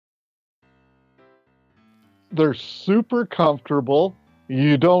They're super comfortable.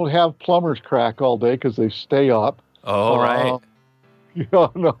 You don't have plumber's crack all day because they stay up. Oh, right. You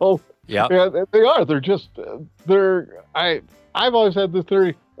know. Yeah. Yeah, they are. They're just, I've always had the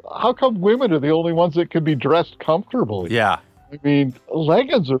theory, how come women are the only ones that can be dressed comfortably? Yeah. I mean,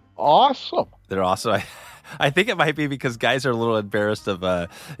 leggings are awesome. They're awesome. I think it might be because guys are a little embarrassed of,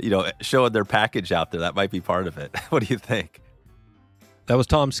 showing their package out there. That might be part of it. What do you think? That was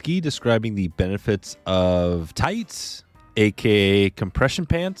Tom Ski describing the benefits of tights, a.k.a. compression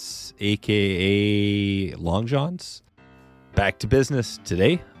pants, a.k.a. long johns. Back to business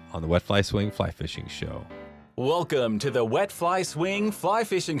today on the Wet Fly Swing Fly Fishing Show. Welcome to the Wet Fly Swing Fly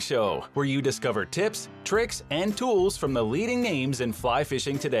Fishing Show, where you discover tips, tricks, and tools from the leading names in fly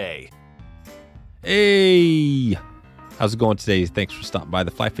fishing today. Hey, how's it going today? Thanks for stopping by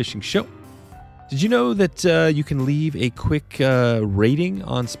the Fly Fishing Show. Did you know that you can leave a quick rating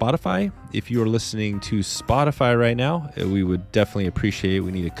on Spotify? If you are listening to Spotify right now, we would definitely appreciate it.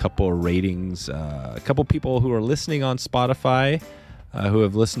 We need a couple of ratings, a couple people who are listening on Spotify who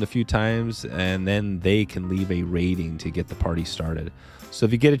have listened a few times, and then they can leave a rating to get the party started. So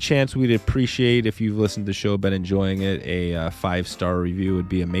if you get a chance, we'd appreciate if you've listened to the show, been enjoying it, a 5-star review would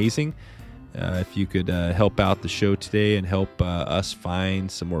be amazing. If you could help out the show today and help us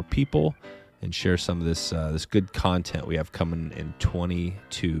find some more people and share some of this good content we have coming in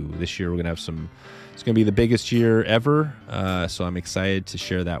 22. This year we're going to have it's going to be the biggest year ever, so I'm excited to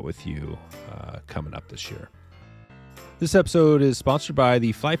share that with you coming up this year. This episode is sponsored by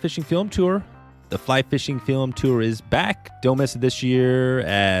the Fly Fishing Film Tour. The Fly Fishing Film Tour is back. Don't miss it this year,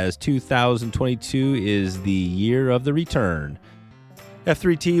 as 2022 is the year of the return.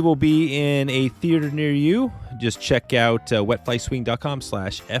 F3T will be in a theater near you. Just check out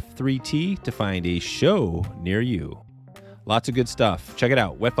wetflyswing.com/F3T to find a show near you. Lots of good stuff. Check it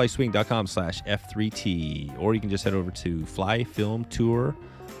out, wetflyswing.com/F3T, or you can just head over to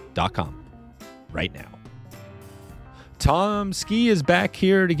flyfilmtour.com right now. Tom Ski is back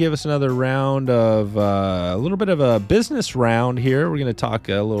here to give us another round of a little bit of a business round here. We're going to talk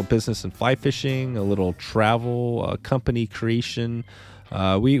a little business and fly fishing, a little travel, company creation.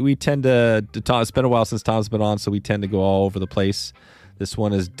 We tend to talk. It's been a while since Tom's been on, so we tend to go all over the place. This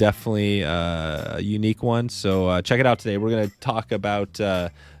one is definitely a unique one, so check it out today. We're going to talk about,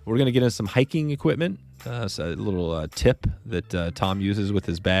 we're going to get into some hiking equipment, so a little tip that Tom uses with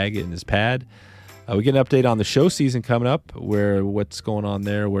his bag and his pad. We get an update on the show season coming up, what's going on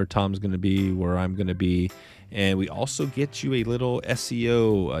there, where Tom's going to be, where I'm going to be. And we also get you a little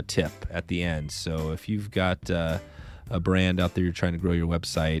SEO tip at the end. So if you've got a brand out there you're trying to grow your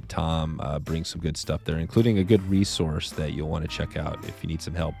website, Tom brings some good stuff there, including a good resource that you'll want to check out if you need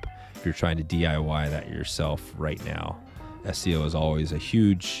some help, if you're trying to DIY that yourself right now. SEO is always a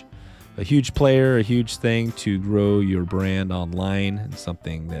huge player, a huge thing to grow your brand online, and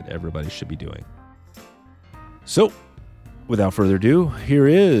something that everybody should be doing. So, without further ado, here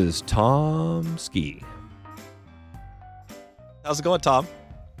is Tom Ski. How's it going, Tom?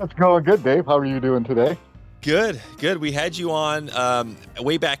 It's going good, Dave. How are you doing today? Good. We had you on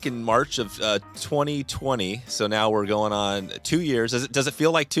way back in March of 2020, so now we're going on 2 years. Does it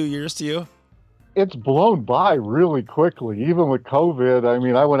feel like 2 years to you? It's blown by really quickly, even with COVID. I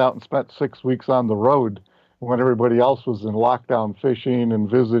mean, I went out and spent 6 weeks on the road when everybody else was in lockdown fishing and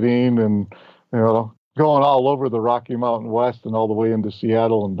visiting and, going all over the Rocky Mountain West and all the way into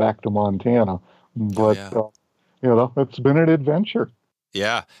Seattle and back to Montana. But, it's been an adventure.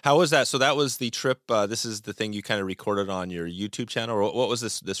 Yeah. How was that? So that was the trip. This is the thing you kind of recorded on your YouTube channel. Or what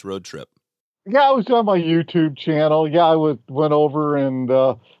was this road trip? Yeah, I was on my YouTube channel. Yeah, I went over and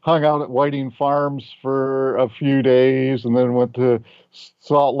hung out at Whiting Farms for a few days, and then went to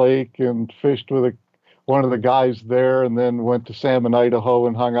Salt Lake and fished with one of the guys there, and then went to Salmon, Idaho,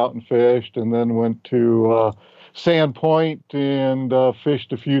 and hung out and fished, and then went to Sand Point and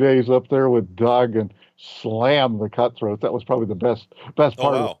fished a few days up there with Doug and slammed the cutthroats. That was probably the best part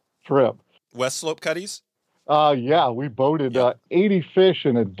of the trip. West Slope cutties? Yeah, we boated 80 fish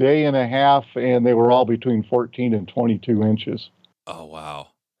in a day and a half, and they were all between 14 and 22 inches. Oh, wow.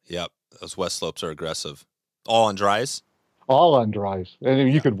 Yep. Those West Slopes are aggressive. All on dries? All on dries.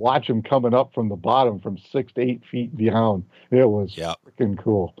 And you could watch them coming up from the bottom from 6 to 8 feet down. It was freaking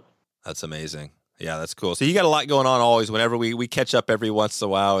cool. That's amazing. Yeah, that's cool. So you got a lot going on always. Whenever we catch up every once in a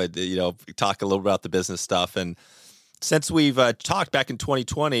while, and, talk a little about the business stuff. And since we've talked back in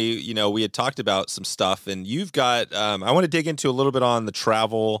 2020, we had talked about some stuff, and you've got, I want to dig into a little bit on the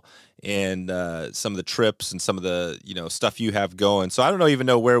travel and some of the trips and some of the, stuff you have going. So I don't even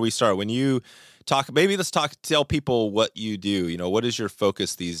know where we start. When you Tell people what you do. You know, what is your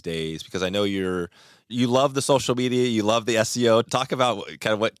focus these days? Because I know you love the social media, you love the SEO. Talk about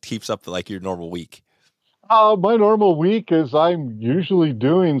kind of what keeps up like your normal week. My normal week is I'm usually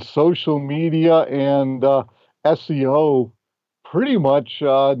doing social media and SEO pretty much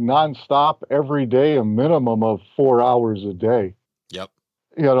nonstop every day, a minimum of 4 hours a day. Yep.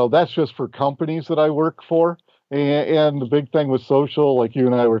 That's just for companies that I work for. And the big thing with social, like you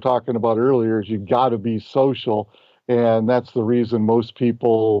and I were talking about earlier, is you got to be social. And that's the reason most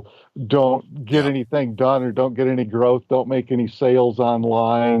people don't get anything done or don't get any growth, don't make any sales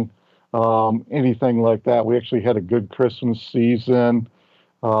online, anything like that. We actually had a good Christmas season.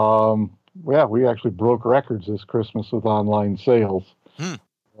 We actually broke records this Christmas with online sales.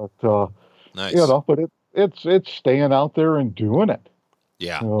 But, nice. But it's staying out there and doing it.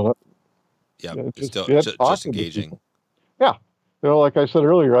 Yeah. Just engaging. Yeah. Like I said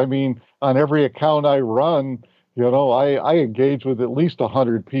earlier, I mean, on every account I run, I engage with at least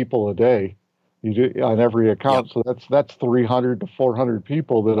 100 people a day on every account. So that's 300 to 400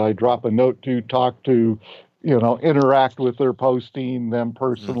 people that I drop a note to, talk to, interact with their posting, them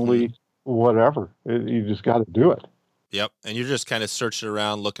personally, whatever. You just got to do it. Yep. And you're just kind of searching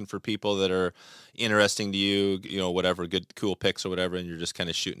around looking for people that are interesting to you, whatever, good, cool pics or whatever. And you're just kind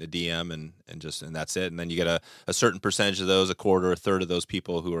of shooting a DM and that's it. And then you get a certain percentage of those, a quarter, a third of those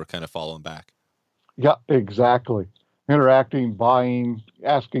people who are kind of following back. Yeah, exactly. Interacting, buying,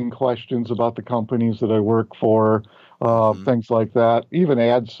 asking questions about the companies that I work for, things like that. Even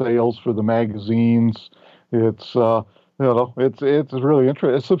ad sales for the magazines. It's, it's really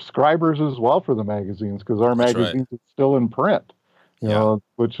interesting. It's subscribers as well for the magazines because our magazines are still in print,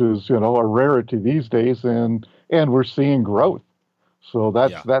 which is, a rarity these days, and we're seeing growth. So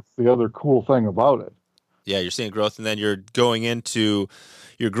that's the other cool thing about it. Yeah, you're seeing growth, and then you're growing into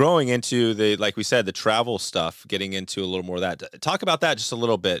the, like we said, the travel stuff, getting into a little more of that. Talk about that just a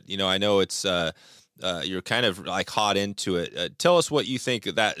little bit. I know it's you're kind of like hot into it. Tell us what you think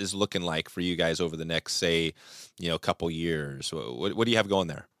that is looking like for you guys over the next, say, couple years. What do you have going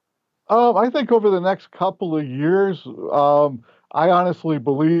there? I think over the next couple of years, I honestly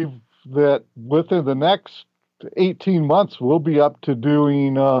believe that within the next 18 months, we'll be up to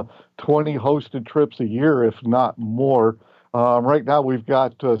doing 20 hosted trips a year, if not more. Right now, we've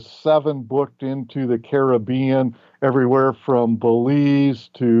got 7 booked into the Caribbean, everywhere from Belize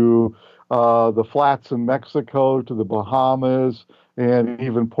to the flats in Mexico to the Bahamas and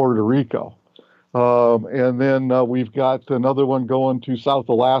even Puerto Rico. And then we've got another one going to South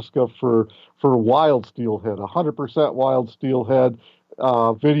Alaska for wild steelhead, 100% wild steelhead.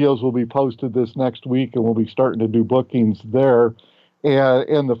 Videos will be posted this next week, and we'll be starting to do bookings there.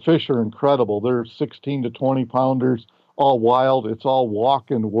 And the fish are incredible. They're 16 to 20 pounders, all wild. It's all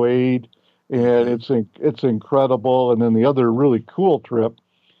walk and wade, and it's incredible. And then the other really cool trip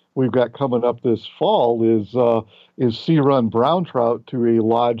we've got coming up this fall is sea run brown trout to a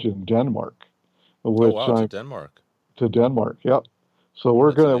lodge in Denmark. To Denmark. To Denmark, yep. So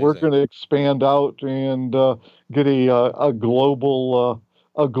we're gonna expand out and get a global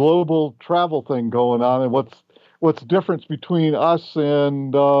travel thing going on. And what's difference between us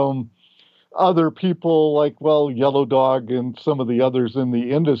and other people like Yellow Dog and some of the others in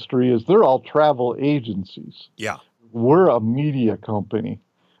the industry is they're all travel agencies. Yeah, we're a media company.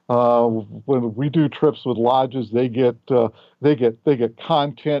 When we do trips with lodges, they get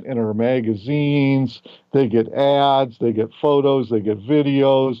content in our magazines, they get ads, they get photos, they get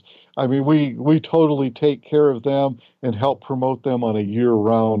videos. I mean, we totally take care of them and help promote them on a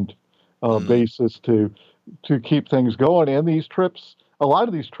year-round basis to keep things going. And these trips, a lot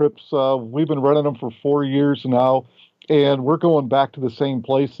of these trips, we've been running them for 4 years now, and we're going back to the same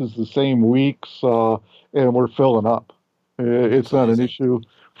places, the same weeks, and we're filling up. It's not an issue.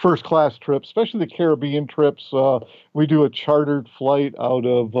 First class trips, especially the Caribbean trips. We do a chartered flight out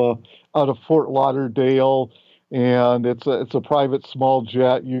of Fort Lauderdale, and it's a private small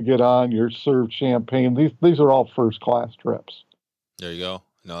jet. You get on, you're served champagne. These are all first class trips. There you go.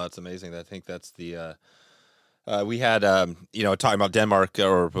 No, that's amazing. I think that's the we had talking about Denmark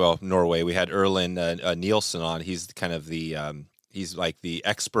or Norway. We had Erlend Nilssen on. He's kind of the he's like the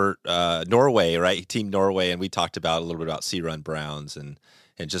expert Norway, right? Team Norway, and we talked about a little bit about sea run browns and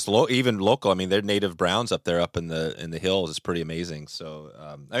just even local. I mean, they're native browns up there, up in the hills. It's pretty amazing. So,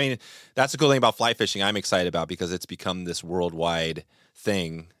 I mean, that's the cool thing about fly fishing. I'm excited about because it's become this worldwide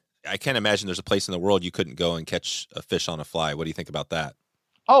thing. I can't imagine there's a place in the world you couldn't go and catch a fish on a fly. What do you think about that?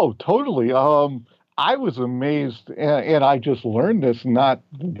 Oh, totally. I was amazed, and I just learned this not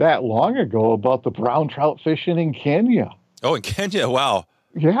that long ago about the brown trout fishing in Kenya. Oh, in Kenya, wow.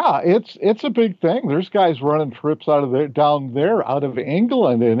 Yeah, it's a big thing. There's guys running trips out of there down there out of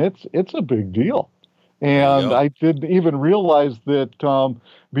England, and it's a big deal. There you And go. I didn't even realize that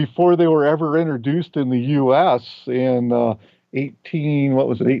before they were ever introduced in the U.S. in 18, what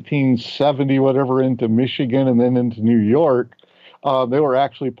was it, 1870, whatever, into Michigan and then into New York, they were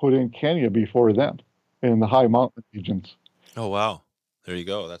actually put in Kenya before then, in the high mountain regions. Oh wow. There you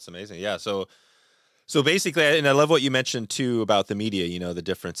go. That's amazing. Yeah. So basically, and I love what you mentioned too about the media. The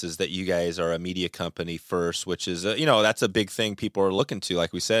difference is that you guys are a media company first, which is, that's a big thing people are looking to.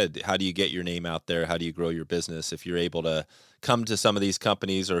 Like we said, how do you get your name out there? How do you grow your business? If you're able to come to some of these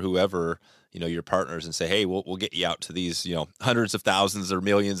companies or whoever, your partners and say, hey, we'll get you out to these, hundreds of thousands or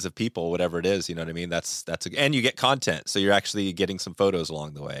millions of people, whatever it is, you know what I mean? And you get content. So you're actually getting some photos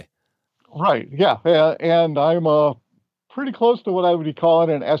along the way. Right. Yeah. And I'm pretty close to what I would be calling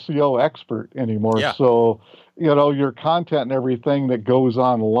an SEO expert anymore. Yeah. So, your content and everything that goes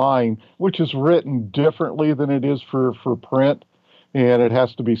online, which is written differently than it is for print, and it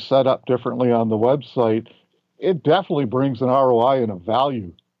has to be set up differently on the website, it definitely brings an ROI and a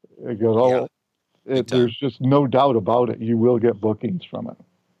value. Yeah. Big time. There's just no doubt about it. You will get bookings from it.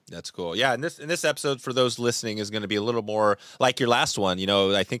 That's cool. Yeah, and this episode for those listening is going to be a little more like your last one.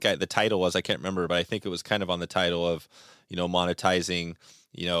 I think the title was, I can't remember, but I think it was kind of on the title of, monetizing.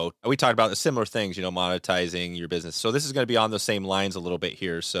 We talked about the similar things. Monetizing your business. So this is going to be on the same lines a little bit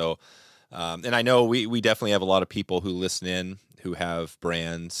here. So, and I know we definitely have a lot of people who listen in who have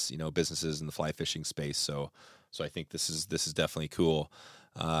brands, businesses in the fly fishing space. So I think this is definitely cool.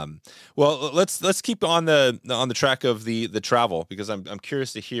 Well, let's keep on the track of the travel, because I'm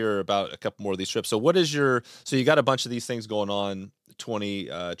curious to hear about a couple more of these trips. So so you got a bunch of these things going on, 20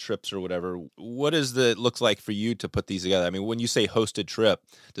 trips or whatever. What does it look like for you to put these together? I mean, when you say hosted trip,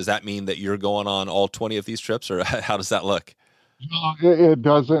 does that mean that you're going on all 20 of these trips, or how does that look? No, it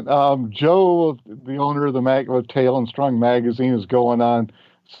doesn't. Joe, the owner of the Tail and Strung magazine, is going on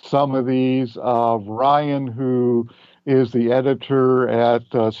some of these. Ryan, who is the editor at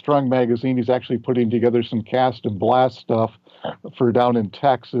Strung magazine, he's actually putting together some cast and blast stuff for down in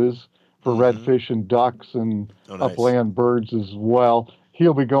Texas for redfish and ducks and upland birds as well.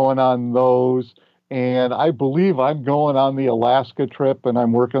 He'll be going on those. And I believe I'm going on the Alaska trip, and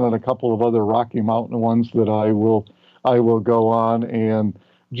I'm working on a couple of other Rocky Mountain ones that I will go on. And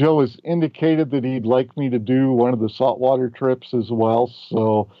Joe has indicated that he'd like me to do one of the saltwater trips as well.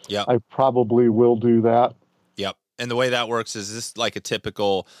 So Yep. I probably will do that. Yep. And the way that works is this like a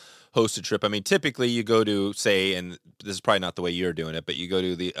typical hosted trip. I mean, typically you go to, say, and this is probably not the way you're doing it, but you go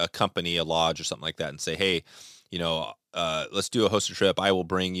to a company, a lodge or something like that, and say, hey, let's do a hosted trip. I will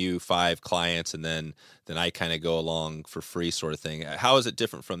bring you 5 clients, and then I kind of go along for free, sort of thing. How is it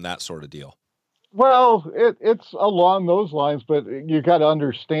different from that sort of deal? Well, it's along those lines, but you got to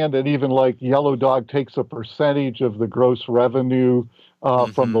understand that even like Yellow Dog takes a percentage of the gross revenue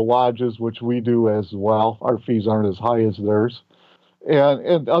from the lodges, which we do as well. Our fees aren't as high as theirs.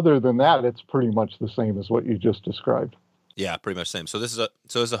 And other than that, it's pretty much the same as what you just described. Yeah, pretty much the same. So this is a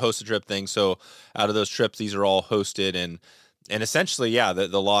hosted trip thing. So out of those trips, these are all hosted, and essentially, yeah,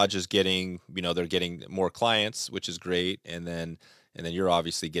 the lodge is getting, they're getting more clients, which is great, and then you're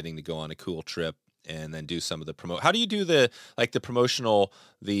obviously getting to go on a cool trip and then do some of the promote. How do you do the promotional,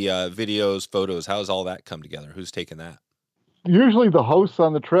 the videos, photos? How does all that come together? Who's taking that? Usually the hosts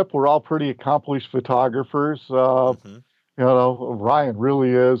on the trip, we're all pretty accomplished photographers. Ryan really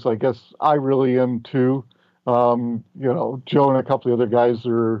is. I guess I really am too. Joe and a couple of the other guys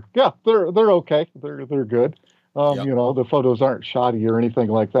they're okay. They're good. The photos aren't shoddy or anything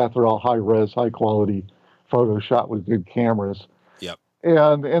like that. They're all high res, high quality photos shot with good cameras. Yep.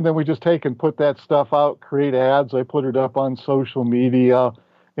 And then we just take and put that stuff out, create ads. I put it up on social media,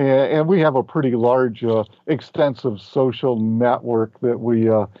 and we have a pretty large, extensive social network that we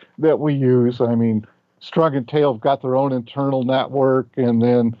use. I mean, Strung and Tail have got their own internal network, and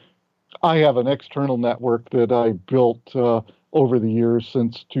then I have an external network that I built over the years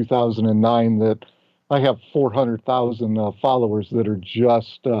since 2009 that I have 400,000 followers that are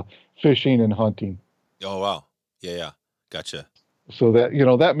just fishing and hunting. Oh, wow. Yeah. Gotcha. So that,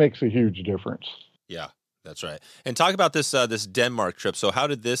 that makes a huge difference. Yeah, that's right. And talk about this Denmark trip. So how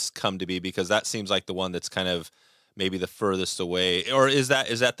did this come to be? Because that seems like the one that's kind of maybe the furthest away, or is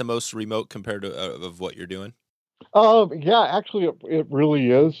that the most remote compared to of what you're doing? Yeah, actually it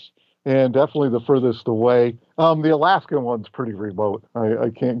really is. And definitely the furthest away. The Alaskan one's pretty remote.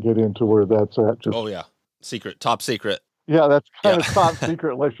 I can't get into where that's at. Oh yeah, top secret. Yeah, that's kind of top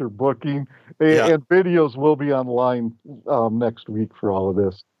secret unless you're booking. And videos will be online next week for all of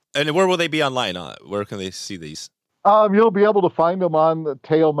this. And where will they be online? Where can they see these? You'll be able to find them on the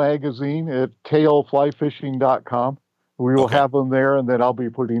Tail magazine at tailflyfishing.com. We will Okay. have them there, and then I'll be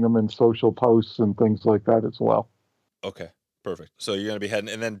putting them in social posts and things like that as well. Okay. Perfect. So you're going to be heading,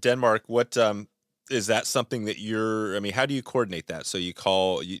 and then Denmark. What is that something that you're? I mean, how do you coordinate that? So you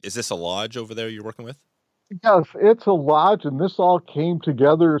call? Is this a lodge over there you're working with? Yes, it's a lodge, and this all came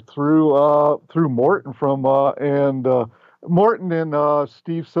together through Morton Morton and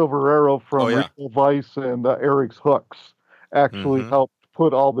Steve Silverero Oh from yeah. Regal Vice and Eric's Hooks actually Mm-hmm. helped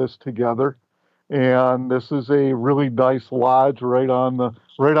put all this together. And this is a really nice lodge right on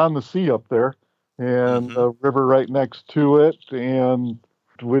the sea up there, and Mm-hmm. the river right next to it. And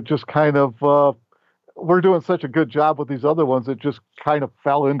we just kind of we're doing such a good job with these other ones, it just kind of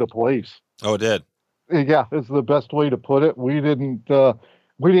fell into place. Oh, it did. Yeah, is the best way to put it. We didn't go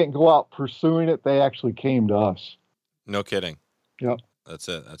out pursuing it. They actually came to us. No kidding. Yep. That's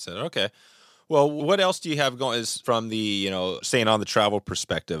it. That's it. Okay. Well, what else do you have going is from the, staying on the travel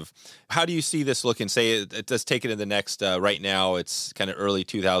perspective? How do you see this looking? Say it does take it in the next, right now it's kind of early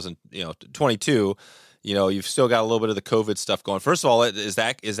 2000, 22. You've still got a little bit of the COVID stuff going. First of all, is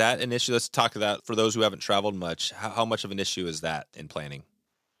that an issue? Let's talk about that for those who haven't traveled much. How much of an issue is that in planning?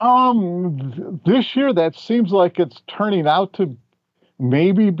 This year that seems like it's turning out to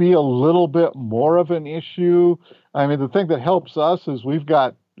maybe be a little bit more of an issue. I mean, the thing that helps us is we've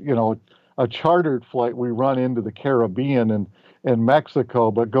got, a chartered flight. We run into the Caribbean and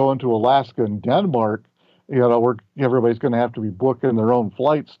Mexico, but going to Alaska and Denmark, everybody's going to have to be booking their own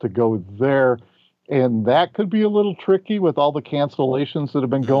flights to go there. And that could be a little tricky with all the cancellations that have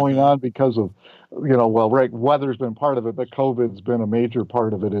been going Mm-hmm. on because of, right, weather's been part of it, but COVID's been a major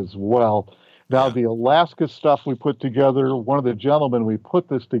part of it as well. Now, Yeah. the Alaska stuff we put together, one of the gentlemen we put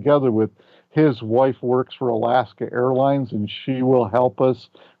this together with, his wife works for Alaska Airlines, and she will help us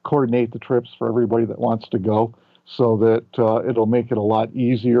coordinate the trips for everybody that wants to go so that it'll make it a lot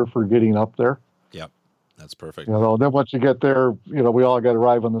easier for getting up there. Yep. That's perfect. Then once you get there, we all got to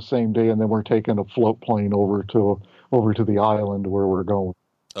arrive on the same day, and then we're taking a float plane over to the island where we're going.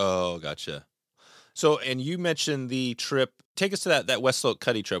 Oh, gotcha. So, and you mentioned the trip. Take us to that West Slope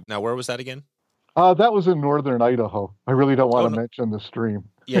Cuddy trip. Now, where was that again? That was in northern Idaho. I really don't want Oh, to no. mention the stream.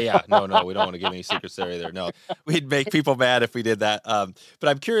 Yeah. No, we don't want to give any secrets there either. No, we'd make people mad if we did that. But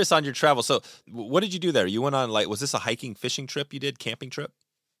I'm curious on your travel. So, what did you do there? You went on was this a hiking, fishing trip you did, camping trip?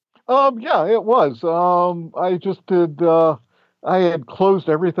 Yeah, it was. I just did. I had closed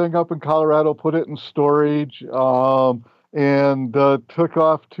everything up in Colorado, put it in storage, and took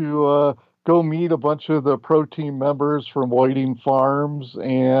off to go meet a bunch of the pro team members from Whiting Farms,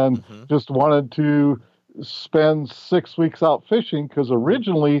 and Mm-hmm. just wanted to spend 6 weeks out fishing because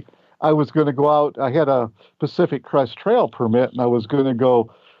originally I was going to go out. I had a Pacific Crest Trail permit, and I was going to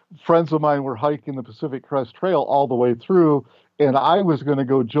go. Friends of mine were hiking the Pacific Crest Trail all the way through, and I was going to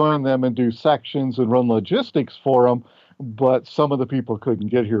go join them and do sections and run logistics for them. But some of the people couldn't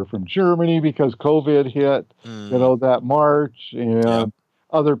get here from Germany because COVID hit, Mm, that March, yep. and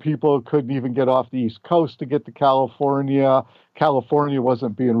other people couldn't even get off the East Coast to get to California. California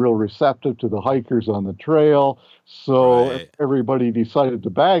wasn't being real receptive to the hikers on the trail, so Right. everybody decided to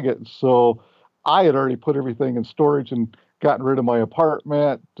bag it. So I had already put everything in storage and gotten rid of my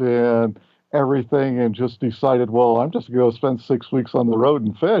apartment and everything, and just decided, well, I'm just going to spend 6 weeks on the road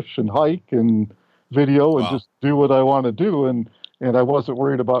and fish and hike and video and Wow. just do what I want to do. And I wasn't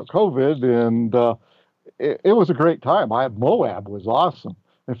worried about COVID, and it was a great time. Moab was awesome.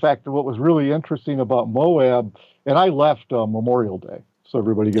 In fact, what was really interesting about Moab, and I left Memorial Day, so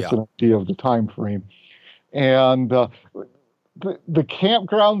everybody gets Yeah. an idea of the time frame. And the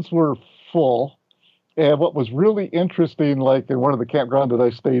campgrounds were full. And what was really interesting, like in one of the campgrounds that I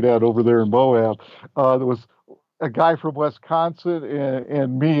stayed at over there in Moab, there was a guy from Wisconsin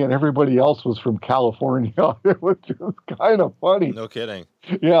and me, and everybody else was from California. It was just kind of funny. No kidding.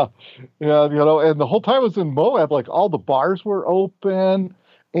 Yeah, yeah, and the whole time I was in Moab, like all the bars were open,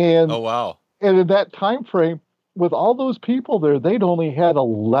 Oh, and wow. in that time frame, with all those people there, they'd only had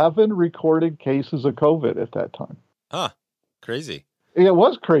 11 recorded cases of COVID at that time. Huh. Crazy. It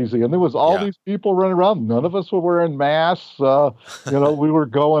was crazy, and there was all Yeah. these people running around. None of us were wearing masks. We were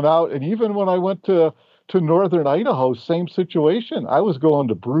going out, and even when I went to northern Idaho, same situation. I was going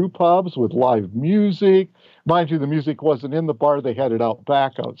to brew pubs with live music. Mind you, the music wasn't in the bar; they had it out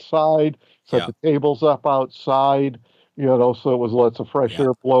back outside. Set Yeah. the tables up outside. So it was lots of fresh Yeah.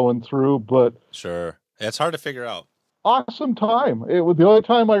 air blowing through. But Sure. It's hard to figure out. awesome time. It was the only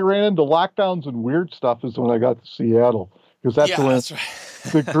time I ran into lockdowns and weird stuff is when I got to Seattle, because that's Yeah, when that's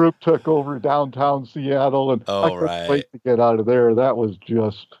the right. group took over downtown Seattle, and I Oh, couldn't right. wait to get out of there. That was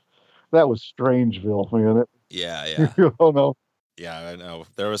Strangeville, man. Yeah, yeah. You don't know. Yeah, I know.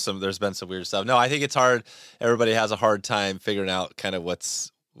 There's been some weird stuff. No, I think it's hard. Everybody has a hard time figuring out kind of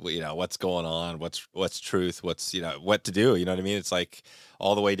what's going on, what's truth, what's, what to do. You know what I mean? It's like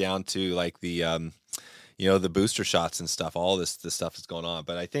all the way down to like the, the booster shots and stuff, all this stuff is going on.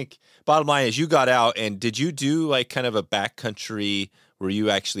 But I think bottom line is you got out, and did you do like kind of a backcountry? Were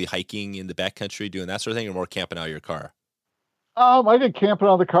you actually hiking in the backcountry doing that sort of thing, or more camping out of your car? I did camping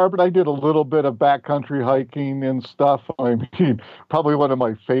on the car, but I did a little bit of backcountry hiking and stuff. I mean, probably one of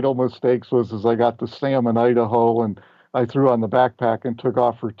my fatal mistakes was I got to Salmon, Idaho, and I threw on the backpack and took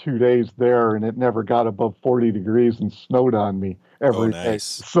off for 2 days there, and it never got above 40 degrees and snowed on me every day. Nice.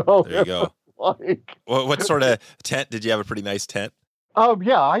 So there you go. Like, what sort of tent? Did you have a pretty nice tent?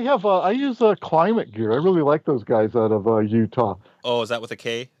 yeah, I use a Klymit gear. I really like those guys out of Utah. Oh, is that with a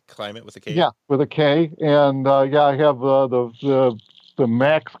K? Klymit with a K? Yeah, with a K. And yeah, I have the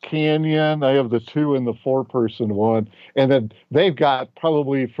Max Canyon. I have the 2 and the 4-person one. And then they've got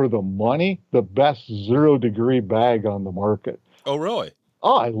probably for the money the best 0-degree bag on the market. Oh, really?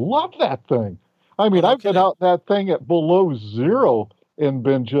 Oh, I love that thing. I mean, I've been out that thing at below 0 and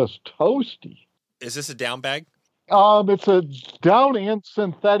been just toasty. Is this a down bag? It's a down and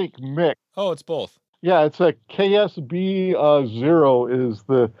synthetic mix. Oh, it's both. Yeah, it's a KSB 0 is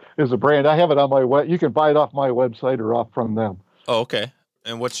the brand. I have it on my you can buy it off my website or off from them. Oh, okay.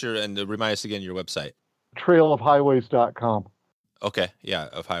 And remind us again your website. trailofhighways.com. Okay, yeah,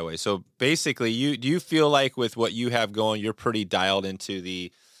 of highway. So basically, do you feel like with what you have going, you're pretty dialed into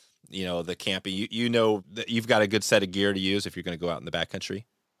the camping. You know that you've got a good set of gear to use if you're going to go out in the backcountry.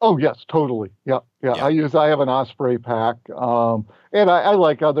 Oh yes, totally. Yeah. I have an Osprey Pack, and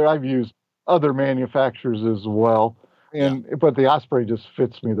I've used other manufacturers as well, but the Osprey just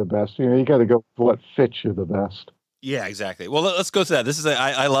fits me the best. You got to go with what fits you the best. Yeah, exactly. Well, let's go to that.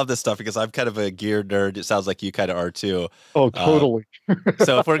 I love this stuff because I'm kind of a gear nerd. It sounds like you kind of are too. Oh, totally.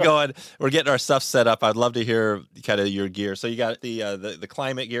 So if we're getting our stuff set up, I'd love to hear kind of your gear. So you got the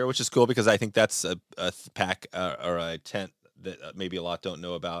Klymit gear, which is cool because I think that's a pack or a tent that maybe a lot don't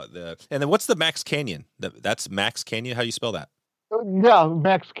know about. And then what's the Max Canyon? That's Max Canyon. How do you spell that? Yeah,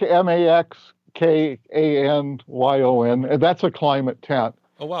 MaxKanyon, and that's a Klymit tent.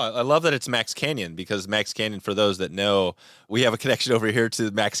 Oh, wow. I love that it's Max Canyon because Max Canyon, for those that know, we have a connection over here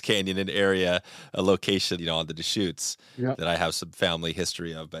to Max Canyon, an area, a location, on the Deschutes that I have some family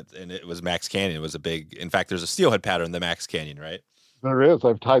history of. And it was Max Canyon. It was in fact, there's a steelhead pattern in the Max Canyon, right? There is.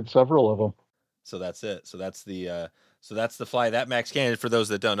 I've tied several of them. So that's it. So that's the fly. That Max Canyon, for those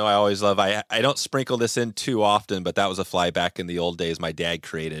that don't know, I always love. I don't sprinkle this in too often, but that was a fly back in the old days my dad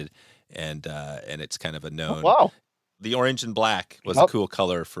created, and it's kind of a known. Oh, wow. The orange and black was a cool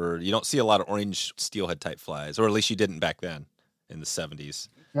color you don't see a lot of orange steelhead type flies, or at least you didn't back then in the 70s.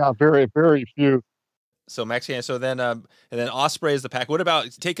 Yeah, very, very few. So Max Canyon. So then, and then Osprey is the pack. What about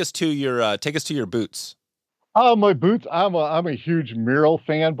take us to your boots? My boots. I'm a huge Merrell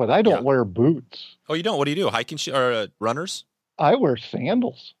fan, but I don't wear boots. Oh, you don't? What do you do? Hiking or runners? I wear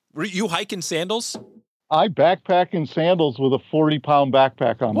sandals. You hike in sandals? I backpack in sandals with a 40-pound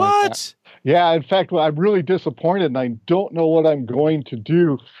backpack on my back. Yeah, in fact, I'm really disappointed, and I don't know what I'm going to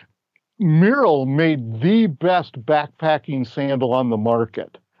do. Merrell made the best backpacking sandal on the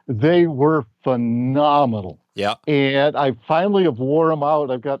market. They were phenomenal. Yeah. And I finally have wore them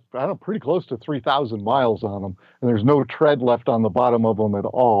out. I've got, pretty close to 3,000 miles on them, and there's no tread left on the bottom of them at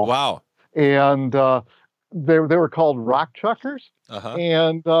all. Wow. And they were called rock chuckers. Uh-huh.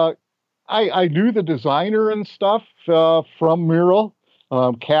 And I knew the designer and stuff from Merrell.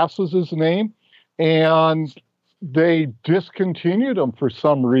 Cass was his name, and they discontinued them for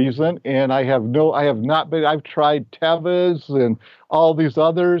some reason. And I've tried Tevas and all these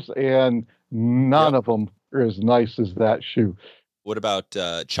others, and none of them are as nice as that shoe. What about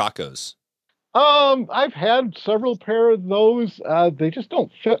Chacos? I've had several pair of those. They just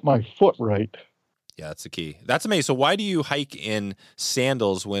don't fit my foot right. Yeah, that's the key. That's amazing. So why do you hike in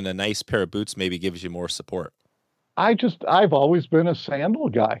sandals when a nice pair of boots maybe gives you more support? I've always been a sandal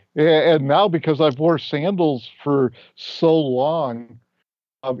guy. And now because I've wore sandals for so long,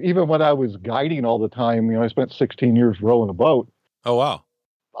 even when I was guiding all the time, I spent 16 years rowing a boat. Oh, wow.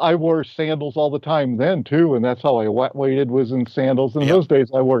 I wore sandals all the time then too. And that's how I wet-waded, was in sandals. And in those days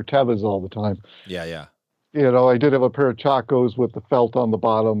I wore Tevas all the time. Yeah, yeah. I did have a pair of Chacos with the felt on the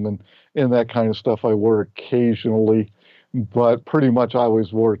bottom and that kind of stuff I wore occasionally, but pretty much I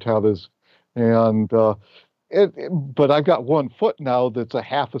always wore Tevas. And But I've got one foot now that's a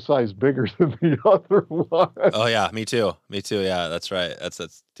half a size bigger than the other one. Oh yeah, me too. Me too. Yeah, that's right.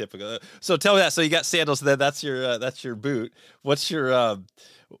 That's typical. So tell me that. So you got sandals. Then that's your boot. What's your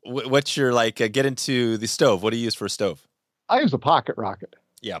like? Get into the stove. What do you use for a stove? I use a pocket rocket.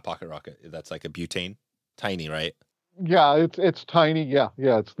 Yeah, pocket rocket. That's like a butane, tiny, right? Yeah, it's tiny. Yeah,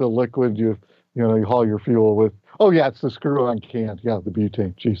 it's the liquid you haul your fuel with. Oh yeah, it's the screw-on can. Yeah, the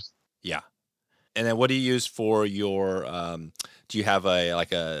butane. Jeez. Yeah. And then what do you use for your, do you have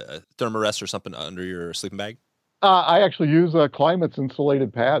a thermarest or something under your sleeping bag? I actually use a Klymit's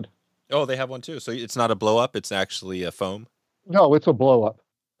insulated pad. Oh, they have one too. So it's not a blow up. It's actually a foam. No, it's a blow up.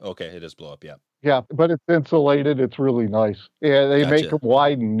 Okay. It is blow up. Yeah. Yeah, but it's insulated. It's really nice. Yeah, they Gotcha. make them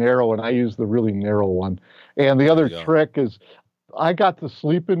wide and narrow, and I use the really narrow one. And the other trick is I got the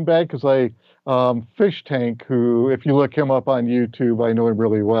sleeping bag because Fish Tank, who, if you look him up on YouTube, I know him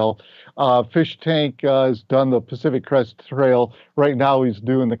really well. Fish Tank has done the Pacific Crest Trail. Right now he's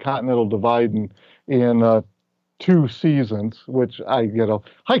doing the Continental Divide in 2 seasons, which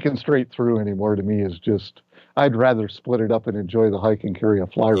hiking straight through anymore to me is just, I'd rather split it up and enjoy the hike and carry a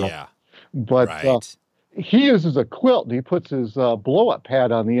fly rod. Yeah. But right. He uses a quilt, and he puts his blow-up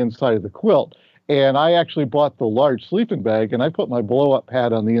pad on the inside of the quilt. And I actually bought the large sleeping bag, and I put my blow-up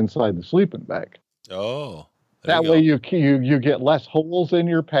pad on the inside of the sleeping bag. Oh, that way you get less holes in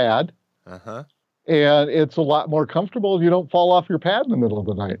your pad. Uh-huh. And it's a lot more comfortable. You don't fall off your pad in the middle of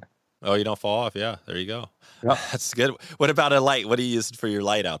the night. Oh, you don't fall off. Yeah, there you go. Yeah. That's good. What about a light? What do you use for your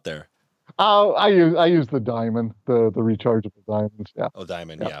light out there? I use the diamond, the rechargeable diamonds. Yeah. Oh,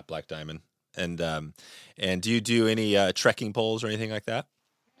 diamond. Yeah, black diamond. And do you do any trekking poles or anything like that?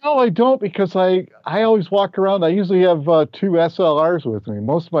 No, I don't, because I always walk around. I usually have 2 SLRs with me.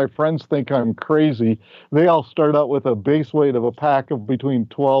 Most of my friends think I'm crazy. They all start out with a base weight of a pack of between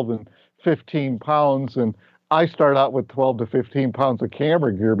 12 and 15 pounds, and I start out with 12 to 15 pounds of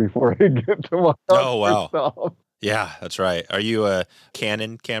camera gear before I get to my stuff. Yeah, that's right. Are you a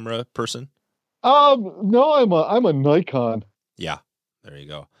Canon camera person? No, I'm a Nikon. Yeah, there you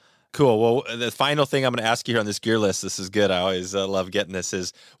go. Cool. Well, the final thing I'm going to ask you here on this gear list, this is good. I always love getting this,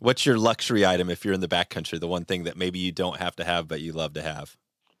 is what's your luxury item if you're in the backcountry? The one thing that maybe you don't have to have, but you love to have?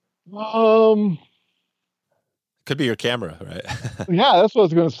 Could be your camera, right? Yeah, that's what I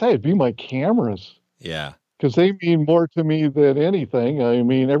was going to say. It'd be my cameras. Yeah. Because they mean more to me than anything. I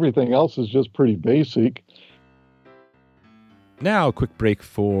mean, everything else is just pretty basic. Now, a quick break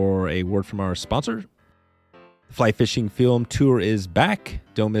for a word from our sponsor. The Fly Fishing Film Tour is back.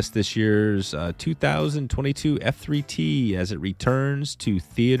 Don't miss this year's 2022 F3T as it returns to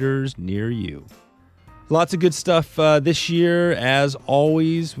theaters near you. Lots of good stuff this year, as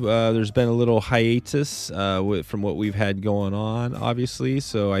always. There's been a little hiatus from what we've had going on, obviously.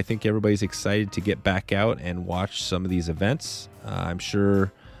 So I think everybody's excited to get back out and watch some of these events. I'm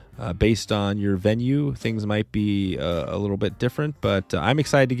sure based on your venue, things might be a little bit different, but I'm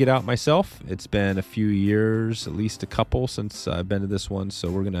excited to get out myself. It's been a few years, at least a couple, since I've been to this one.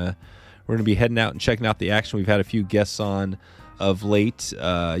 So we're gonna be heading out and checking out the action. We've had a few guests on of late.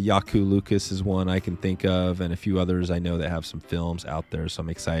 Yaku Lucas is one I can think of, and a few others I know that have some films out there. So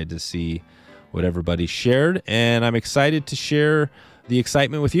I'm excited to see what everybody shared, and I'm excited to share the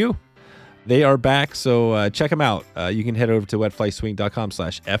excitement with you. They are back, so check them out. You can head over to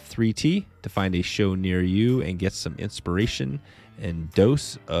wetflyswing.com/F3T to find a show near you and get some inspiration and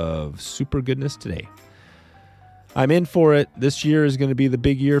dose of super goodness today. I'm in for it. This year is going to be the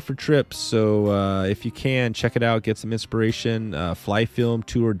big year for trips, so if you can, check it out, get some inspiration,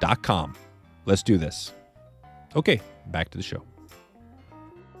 flyfilmtour.com. Let's do this. Okay, back to the show.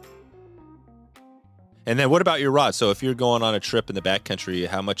 And then what about your rod? So if you're going on a trip in the backcountry,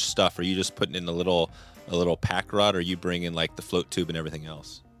 how much stuff? Are you just putting in a little pack rod, or are you bringing like the float tube and everything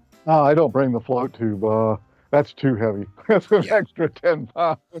else? I don't bring the float tube. That's too heavy. That's an extra 10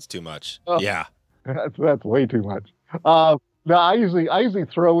 pounds. That's too much. Yeah. That's way too much. No, I usually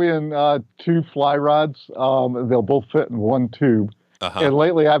throw in 2 fly rods. They'll both fit in one tube. Uh-huh. And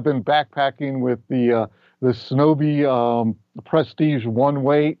lately I've been backpacking with the Snowbee Prestige 1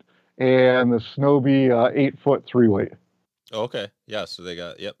 weight and the Snowbee 8-foot 3 weight. Oh, okay. Yeah. So they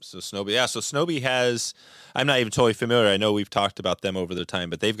got, So Snowbee. Yeah. So Snowbee has, I'm not even totally familiar. I know we've talked about them over the time,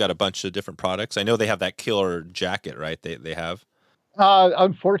 but they've got a bunch of different products. I know they have that killer jacket, right? They have.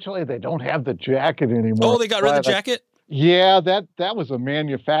 Unfortunately, they don't have the jacket anymore. Oh, they got rid of the jacket? Yeah, that was a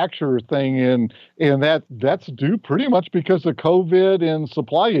manufacturer thing, and that's due pretty much because of COVID and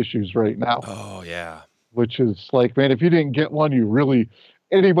supply issues right now. Oh, yeah. Which is like, man, if you didn't get one,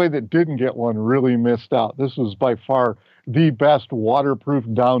 anybody that didn't get one really missed out. This was by far the best waterproof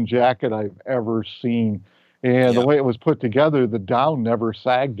down jacket I've ever seen. And the Yep. way it was put together, the down never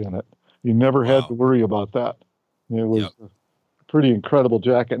sagged in it. You never had to Wow. worry about that. It was Yep. a pretty incredible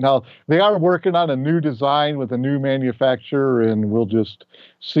jacket. Now, they are working on a new design with a new manufacturer, and we'll just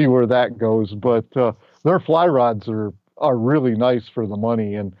see where that goes. But their fly rods are really nice for the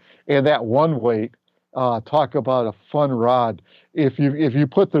money. And that one weight, talk about a fun rod. If you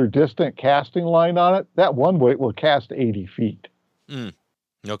put their distant casting line on it, that one weight will cast 80 feet. Mm,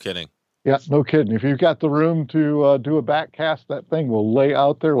 no kidding. Yeah, no kidding. If you've got the room to do a back cast, that thing will lay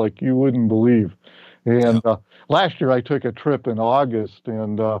out there like you wouldn't believe. And Yep. last year I took a trip in August,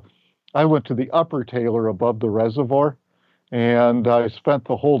 and I went to the upper Taylor above the reservoir, and I spent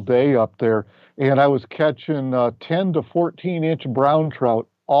the whole day up there, and I was catching 10 to 14-inch brown trout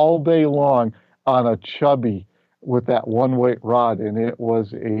all day long on a chubby with that one weight rod, and it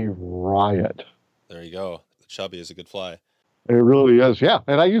was a riot. There you go. The chubby is a good fly. It really is, yeah.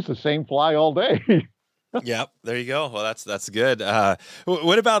 And I use the same fly all day. Yep, there you go. Well, that's good.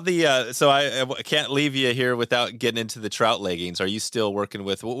 What about the? So I can't leave you here without getting into the trout leggings. Are you still working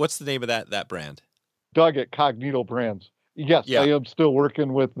with? What's the name of that brand? Doug at Cognito Brands. Yes, Yeah. I am still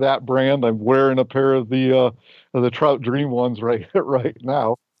working with that brand. I'm wearing a pair of the Trout Dream ones right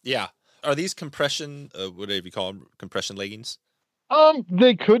now. Yeah. Are these compression? Whatever you call them, compression leggings?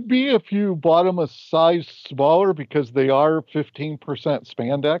 They could be if you bought them a size smaller because they are 15%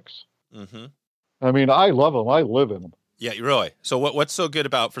 spandex. Mm-hmm. I mean, I love them. I live in them. Yeah, really. So what's so good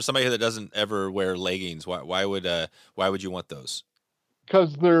about for somebody that doesn't ever wear leggings? Why would you want those?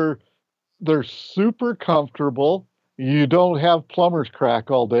 Because they're super comfortable. You don't have plumber's crack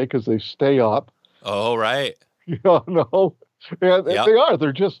all day because they stay up. Oh, right. You know, and Yep. they are.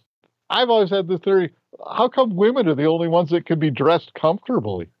 They're just. I've always had the theory: how come women are the only ones that can be dressed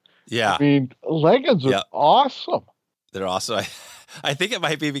comfortably? Yeah. I mean, leggings are Yep. awesome. They're also. I think it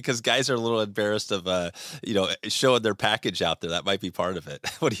might be because guys are a little embarrassed of showing their package out there. That might be part of it.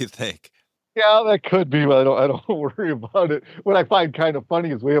 What do you think? Yeah, that could be, but I don't worry about it. What I find kind of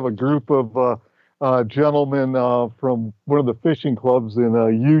funny is we have a group of gentlemen from one of the fishing clubs in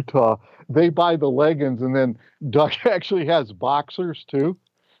Utah. They buy the leggings, and then Doug actually has boxers too,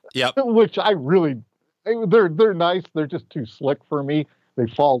 Yep. which they're nice. They're just too slick for me. They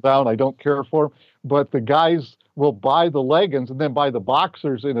fall down. I don't care for them. But the guys will buy the leggings and then buy the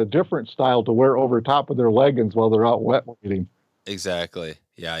boxers in a different style to wear over top of their leggings while they're out wet wading. Exactly.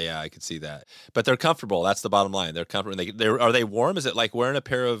 Yeah, I could see that. But they're comfortable. That's the bottom line. They're comfortable. Are they warm? Is it like wearing a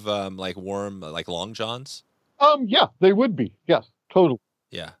pair of warm long johns? Yeah, they would be. Yes, totally.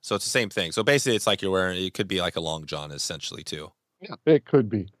 Yeah. So it's the same thing. So basically, it's like you're wearing. It could be like a long john, essentially, too. Yeah, it could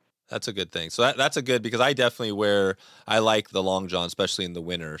be. That's a good thing. So that's a good because I definitely I like the long john, especially in the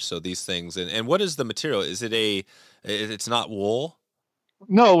winter. So these things and what is the material? Is it it's not wool?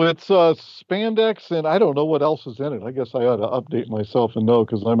 No, it's spandex, and I don't know what else is in it. I guess I ought to update myself and know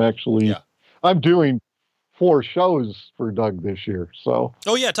because I'm doing 4 shows for Doug this year. So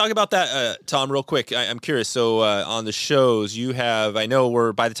oh yeah, talk about that, Tom, real quick. I'm curious. So on the shows you have, I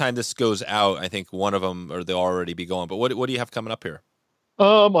know by the time this goes out, I think one of them or they'll already be going. But what do you have coming up here?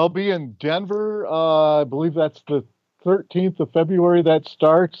 I'll be in Denver. I believe that's the 13th of February that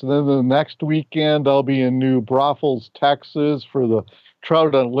starts. And then the next weekend, I'll be in New Braunfels, Texas for the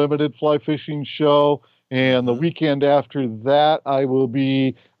Trout Unlimited Fly Fishing Show. And the weekend after that, I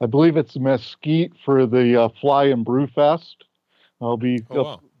believe it's Mesquite for the Fly and Brew Fest. I'll be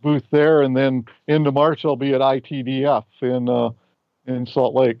booth there. And then into March, I'll be at ITDF in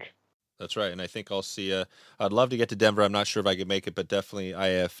Salt Lake. That's right. And I think I'll see I'd love to get to Denver. I'm not sure if I could make it, but definitely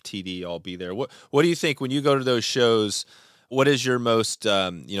IFTD, I'll be there. What do you think when you go to those shows? What is your most,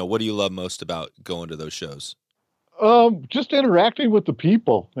 what do you love most about going to those shows? Just interacting with the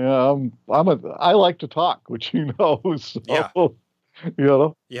people. I like to talk, which you know. So, yeah.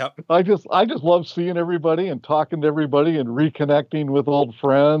 Yep. I just love seeing everybody and talking to everybody and reconnecting with old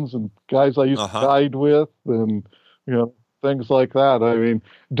friends and guys I used to guide with and, things like that. I mean,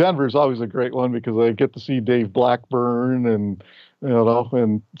 Denver's always a great one because I get to see Dave Blackburn and,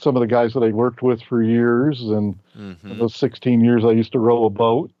 and some of the guys that I worked with for years. And those 16 years I used to row a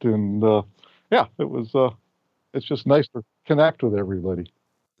boat. And, it's just nice to connect with everybody.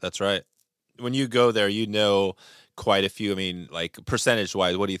 That's right. When you go there, quite a few. I mean, like percentage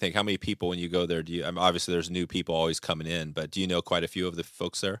wise, what do you think? How many people when you go there obviously there's new people always coming in, but do you know quite a few of the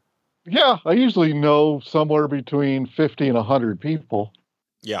folks there? Yeah, I usually know somewhere between 50 and 100 people.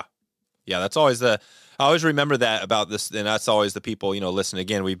 Yeah. Yeah, that's always I always remember that about this, and that's always the people, listen,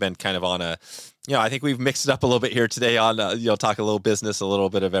 again, we've been kind of on I think we've mixed it up a little bit here today on, talk a little business, a little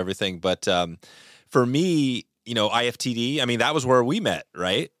bit of everything. But for me, IFTD, I mean, that was where we met,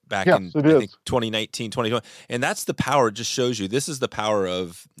 right? back Yes, in, it I is. think, 2019, 2020. And that's the power. It just shows you, this is the power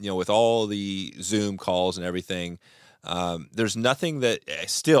of, with all the Zoom calls and everything. There's nothing that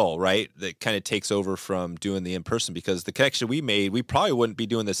still, right, that kind of takes over from doing the in-person, because the connection we made, we probably wouldn't be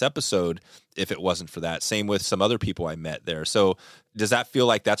doing this episode if it wasn't for that. Same with some other people I met there. So does that feel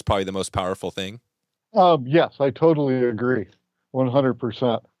like that's probably the most powerful thing? Yes, I totally agree.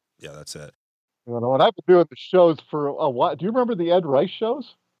 100%. Yeah, that's it. And I've been doing the shows for a while. Do you remember the Ed Rice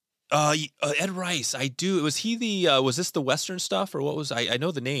shows? Ed Rice, I do. Was he was this the Western stuff, or what was, I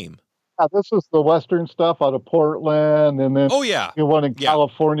know the name. Yeah, this is the Western stuff out of Portland, and then Oh, yeah. the one in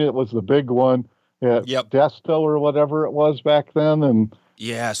California, it was the big one at Desto or whatever it was back then. And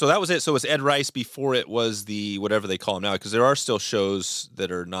yeah, so that was it. So it was Ed Rice before it was the whatever they call them now, because there are still shows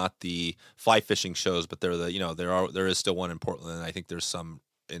that are not the fly fishing shows, but they're there is still one in Portland, and I think there's some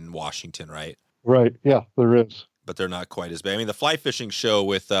in Washington, right? Right. Yeah, there is. But they're not quite as big. I mean, the fly fishing show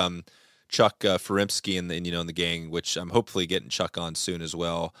with Chuck Ferimsky and the gang, which I'm hopefully getting Chuck on soon as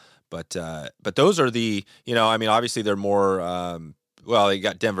well. But those are the, I mean, obviously they're more, well, they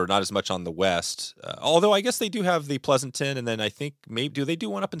got Denver, not as much on the west. Although I guess they do have the Pleasanton, and then I think do they do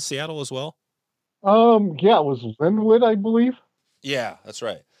one up in Seattle as well? Yeah, it was Linwood, I believe. Yeah, that's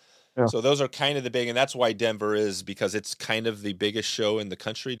right. Yeah. So those are kind of the big, and that's why Denver is, because it's kind of the biggest show in the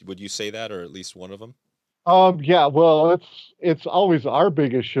country. Would you say that, or at least one of them? Yeah, well, it's always our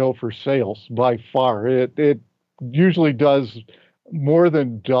biggest show for sales by far. It usually does more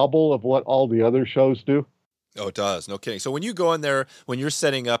than double of what all the other shows do. Oh, it does. No kidding. So when you go in there, when you're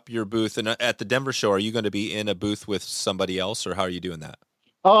setting up your booth and at the Denver show, are you going to be in a booth with somebody else, or how are you doing that?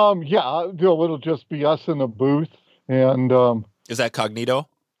 Yeah, it'll just be us in the booth, and is that Cognito?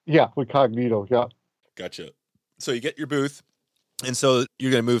 Yeah, with Cognito. Yeah. Gotcha. So you get your booth, and so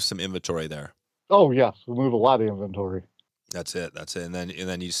you're going to move some inventory there. Oh yes, we'll move a lot of inventory. That's it. And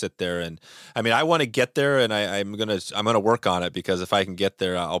then you sit there, and I mean, I want to get there, and I'm gonna work on it, because if I can get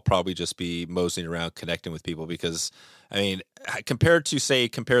there, I'll probably just be moseying around connecting with people, because I mean, compare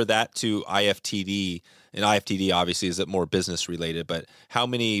that to IFTD, and IFTD obviously is more business related, but how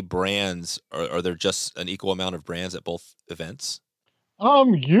many brands are there? Just an equal amount of brands at both events?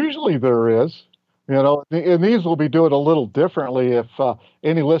 Usually there is. And these will be doing a little differently. If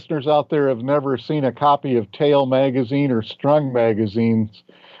any listeners out there have never seen a copy of Tail magazine or Strung magazines,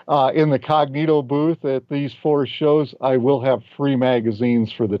 in the Cognito booth at these 4 shows, I will have free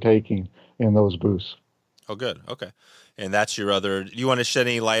magazines for the taking in those booths. Oh, good. Okay. And that's your other, do you want to shed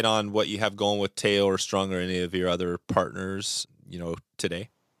any light on what you have going with Tail or Strung or any of your other partners, today?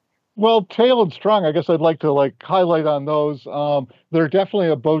 Well, Tail and Strung, I guess I'd like to highlight on those. They're definitely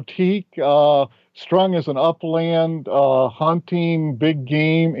a boutique. Strung is an upland hunting, big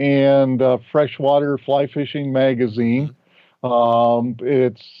game, and freshwater fly fishing magazine.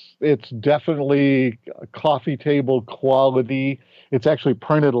 It's definitely coffee table quality. It's actually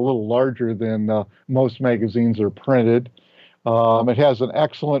printed a little larger than most magazines are printed. It has an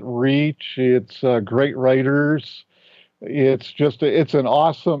excellent reach. It's great writers. It's an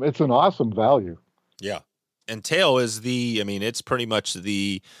awesome value. Yeah. And Tail is it's pretty much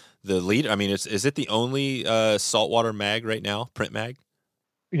the lead. I mean, is it the only saltwater mag right now, print mag?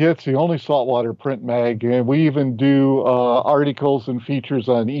 Yeah, it's the only saltwater print mag, and we even do articles and features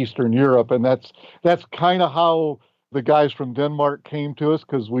on Eastern Europe, and that's kind of how the guys from Denmark came to us,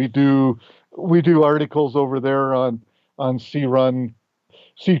 because we do articles over there on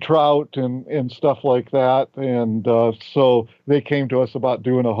sea trout and stuff like that, and so they came to us about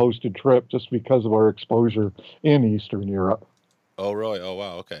doing a hosted trip just because of our exposure in Eastern Europe. Oh, really? Oh,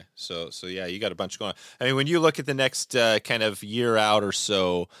 wow. Okay. So yeah, you got a bunch going on. I mean, when you look at the next kind of year out or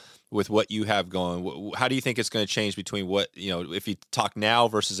so with what you have going, how do you think it's going to change between what, if you talk now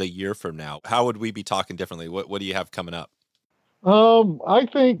versus a year from now? How would we be talking differently? What do you have coming up? I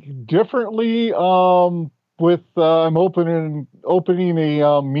think differently. With I'm opening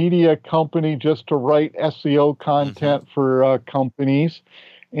a media company just to write SEO content for companies.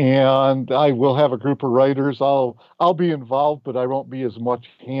 And I will have a group of writers. I'll be involved, but I won't be as much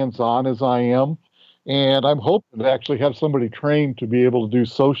hands-on as I am. And I'm hoping to actually have somebody trained to be able to do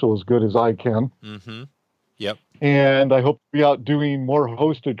social as good as I can. Mm-hmm. Yep. And I hope to be out doing more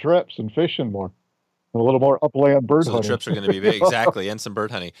hosted trips and fishing more. A little more upland bird hunting. So the trips are going to be big, exactly, and some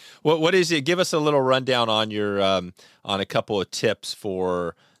bird hunting. What is it? Give us a little rundown on your on a couple of tips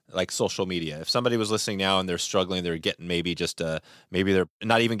for social media. If somebody was listening now and they're struggling, they're getting maybe they're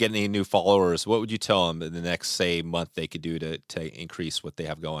not even getting any new followers, what would you tell them in the next, say, month they could do to increase what they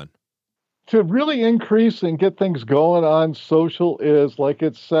have going? To really increase and get things going on social is, like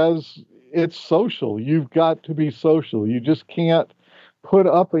it says, it's social. You've got to be social. You just can't put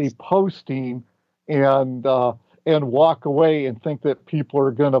up a posting and walk away and think that people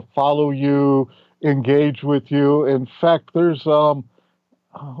are going to follow you, engage with you. In fact, there's let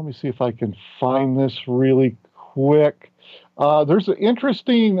me see if I can find this really quick. There's an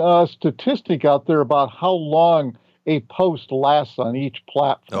interesting statistic out there about how long a post lasts on each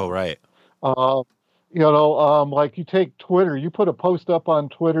platform. Oh, right. Like you take Twitter, you put a post up on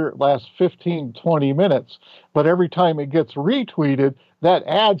Twitter, it lasts 15, 20 minutes, but every time it gets retweeted, that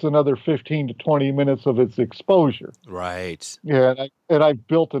adds another 15 to 20 minutes of its exposure. Right. Yeah, and I've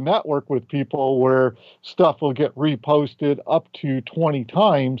built a network with people where stuff will get reposted up to 20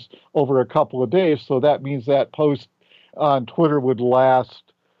 times over a couple of days. So that means that post on Twitter would last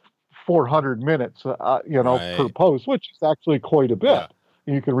 400 minutes, Right. per post, which is actually quite a bit. Yeah.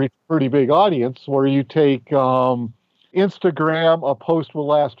 You can reach a pretty big audience. Where you take Instagram, a post will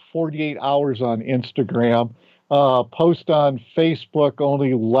last 48 hours on Instagram. Post on Facebook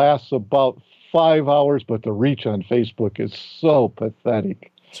only lasts about 5 hours, but the reach on Facebook is so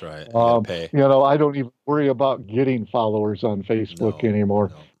pathetic. That's right. You gotta pay. I don't even worry about getting followers on Facebook anymore.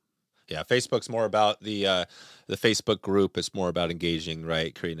 No. Yeah, Facebook's more about the Facebook group. It's more about engaging,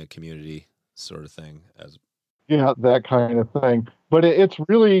 right? Creating a community sort of thing. Yeah, that kind of thing. But it's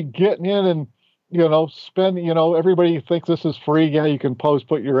really getting in and, spend, everybody thinks this is free. Yeah, you can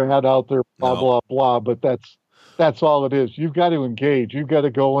put your ad out there, blah, blah, blah. But that's all it is. You've got to engage. You've got to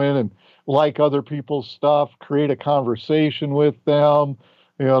go in and like other people's stuff, create a conversation with them,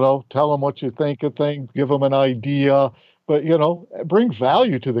 tell them what you think of things, give them an idea, but, bring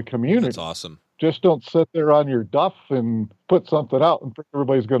value to the community. That's awesome. Just don't sit there on your duff and put something out and think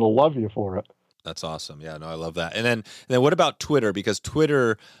everybody's going to love you for it. That's awesome. Yeah, no, I love that. And then what about Twitter? Because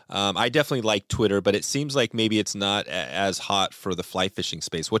Twitter, I definitely like Twitter, but it seems like maybe it's not as hot for the fly fishing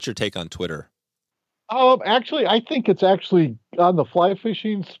space. What's your take on Twitter? Actually, I think it's actually on the fly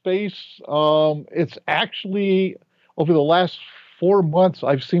fishing space. It's actually over the last 4 months,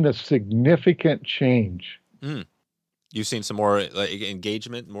 I've seen a significant change. You've seen some more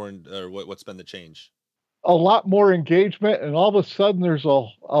engagement, or what's been the change? A lot more engagement, and all of a sudden there's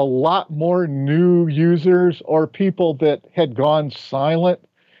a lot more new users or people that had gone silent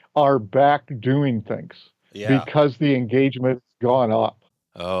are back doing things because the engagement has gone up.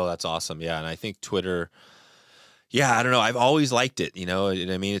 Oh, that's awesome. Yeah. And I think Twitter, I don't know. I've always liked it.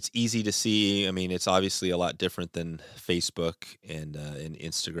 I mean, it's easy to see. I mean, it's obviously a lot different than Facebook and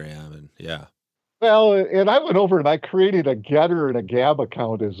Instagram. And yeah. Well, and I went over and I created a Getter and a Gab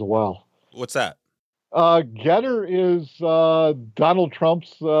account as well. What's that? Getter is Donald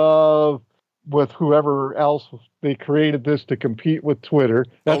Trump's with whoever else. They created this to compete with Twitter.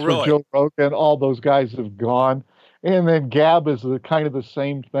 That's really? where Joe Rogan, all those guys have gone. And then Gab is kind of the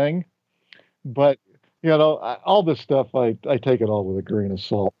same thing. But, all this stuff, I take it all with a grain of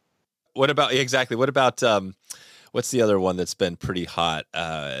salt. What about what's the other one that's been pretty hot?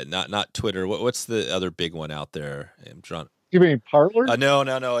 Not Twitter. What's the other big one out there? I'm trying. You mean Parler?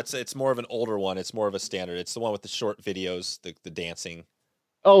 No. It's more of an older one. It's more of a standard. It's the one with the short videos, the dancing.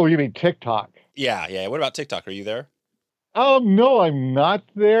 Oh, you mean TikTok? Yeah. What about TikTok? Are you there? No, I'm not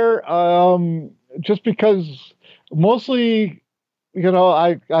there. Just because mostly, I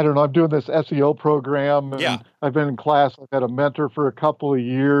don't know. I'm doing this SEO program. And I've been in class. I've had a mentor for a couple of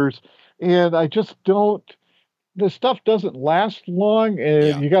years, and I just don't. The stuff doesn't last long,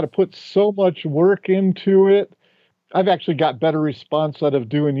 and you got to put so much work into it. I've actually got better response out of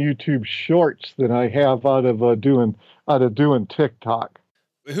doing YouTube Shorts than I have out of doing TikTok.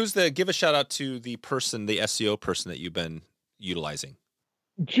 Give a shout out to the SEO person that you've been utilizing?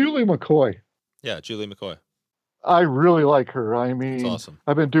 Julie McCoy. Yeah, Julie McCoy. I really like her. I mean, that's awesome.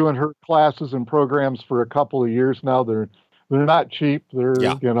 I've been doing her classes and programs for a couple of years now. They're not cheap. They're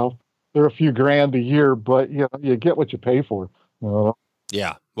they're a few grand a year, but you get what you pay for.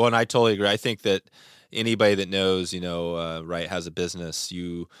 Yeah. Well, and I totally agree. I think that anybody that knows, has a business,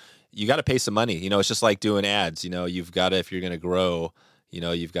 you got to pay some money. It's just like doing ads. You've got to, if you're going to grow,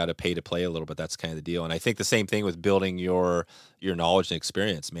 you've got to pay to play a little bit. That's kind of the deal. And I think the same thing with building your knowledge and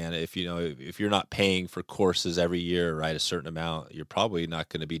experience, man. If you're not paying for courses every year, right, a certain amount, you're probably not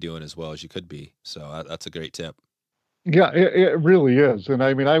going to be doing as well as you could be. So that's a great tip. Yeah, it really is. And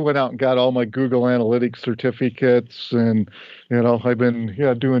I mean, I went out and got all my Google Analytics certificates, and I've been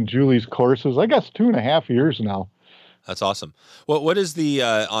doing Julie's courses. I guess 2.5 years now. That's awesome. What is the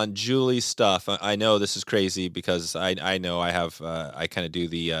on Julie's stuff? I know this is crazy because I know I have I kind of do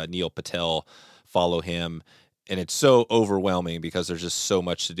the Neil Patel, follow him, and it's so overwhelming because there's just so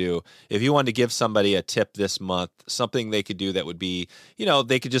much to do. If you wanted to give somebody a tip this month, something they could do that would be,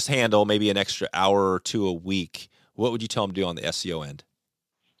 they could just handle maybe an extra hour or two a week, what would you tell them to do on the SEO end?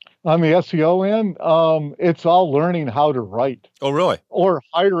 On the SEO end, it's all learning how to write Oh, really? or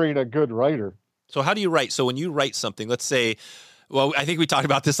hiring a good writer. So how do you write? So when you write something, let's say, well, I think we talked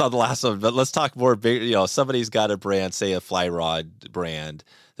about this on the last one, but let's talk more big. You know, somebody's got a brand, say a fly rod brand,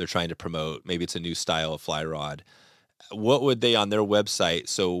 they're trying to promote. Maybe it's a new style of fly rod. What would they on their website?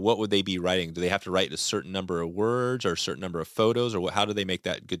 So what would they be writing? Do they have to write a certain number of words or a certain number of photos, or how do they make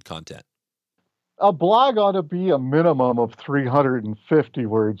that good content? A blog ought to be a minimum of 350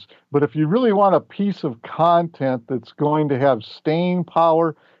 words, but if you really want a piece of content that's going to have staying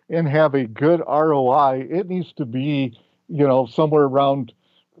power and have a good ROI, it needs to be, somewhere around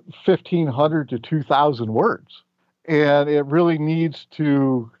 1,500 to 2,000 words. And it really needs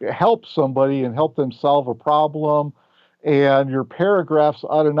to help somebody and help them solve a problem. And your paragraphs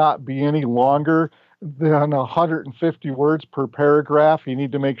ought to not be any longer than 150 words per paragraph. You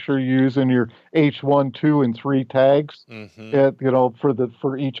need to make sure you're using your H1, 2, and 3 tags,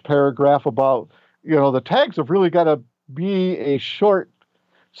 for each paragraph. About, the tags have really got to be a short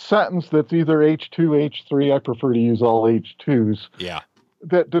sentence that's either H2, H3. I prefer to use all H2s. Yeah.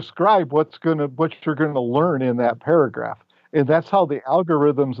 That describe what you're gonna learn in that paragraph, and that's how the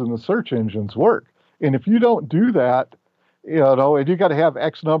algorithms and the search engines work. And if you don't do that, and you got to have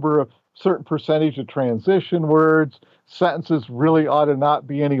X number of certain percentage of transition words. Sentences really ought to not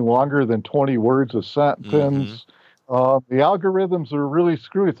be any longer than 20 words a sentence. The algorithms are really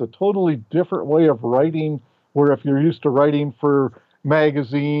screwed. It's a totally different way of writing, where if you're used to writing for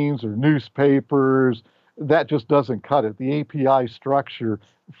magazines or newspapers, that just doesn't cut it. The API structure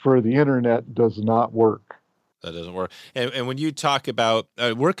for the internet does not work. That doesn't work. And when you talk about,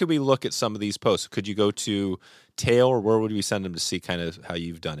 where could we look at some of these posts? Could you go to Tail, or where would we send them to see kind of how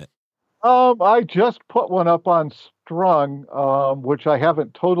you've done it? I just put one up on Strung, which I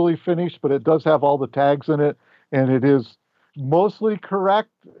haven't totally finished, but it does have all the tags in it, and it is mostly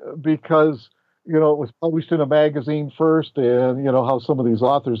correct because, it was published in a magazine first, and how some of these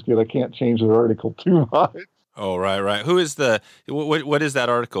authors get, I can't change their article too much. Oh, right. Who is what is that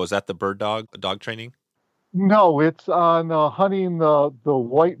article? Is that the dog training? No, it's on hunting the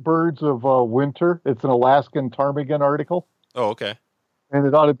white birds of winter. It's an Alaskan ptarmigan article. Oh, okay. And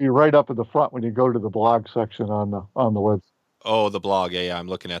it ought to be right up at the front when you go to the blog section on the web. Oh, the blog. Yeah. I'm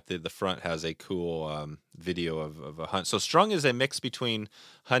looking at the front has a cool video of a hunt. So Strung is a mix between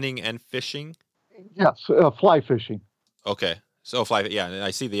hunting and fishing? Yes, fly fishing. Okay. So fly, yeah, and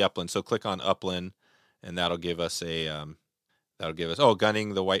I see the upland. So click on upland, and that'll give us gunning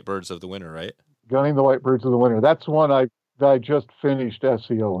the white birds of the winter, right? Gunning the white birds of the winter. That's one I just finished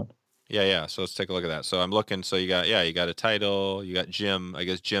SEOing. Yeah. So let's take a look at that. So I'm looking. So you got a title. You got Jim. I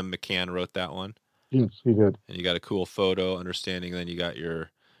guess Jim McCann wrote that one. Yes, he did. And you got a cool photo understanding. Then you got your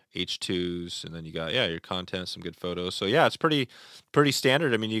H2s, and then you got your content, some good photos. So yeah, it's pretty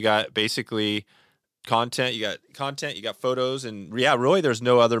standard. I mean, you got basically content, you got photos, and really there's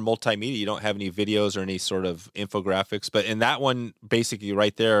no other multimedia. You don't have any videos or any sort of infographics, but in that one, basically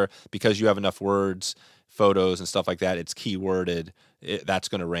right there, because you have enough words, photos and stuff like that, it's keyworded. That's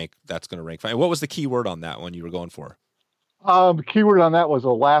going to rank fine. What was the keyword on that one you were going for? The keyword on that was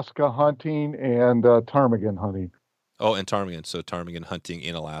Alaska hunting and ptarmigan hunting. Oh, and ptarmigan. So ptarmigan hunting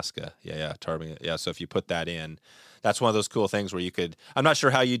in Alaska. Yeah, ptarmigan. Yeah, so if you put that in, that's one of those cool things where you could, I'm not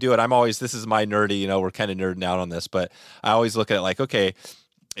sure how you do it. This is my nerdy, we're kind of nerding out on this, but I always look at it like, okay,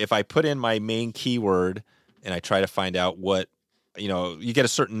 if I put in my main keyword and I try to find out what, you get a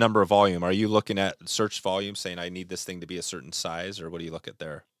certain number of volume. Are you looking at search volume saying I need this thing to be a certain size, or what do you look at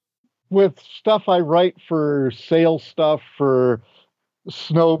there? With stuff I write for sales stuff, for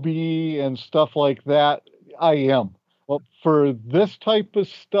Snow Bee and stuff like that, I am. Well, for this type of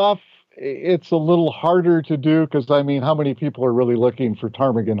stuff, it's a little harder to do because, how many people are really looking for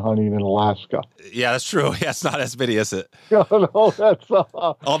ptarmigan hunting in Alaska? Yeah, that's true. Yeah, it's not as many, is it? No, that's...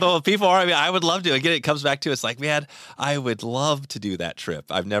 Although people are, I would love to. Again, it comes back to, it's like, man, I would love to do that trip.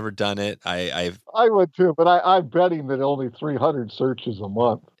 I've never done it. I would too, but I'm betting that only 300 searches a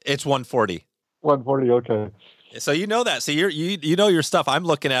month. It's 140. 140, okay. So that. So you know your stuff. I'm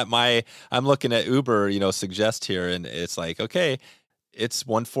looking at Uber, suggest here, and it's like, okay, it's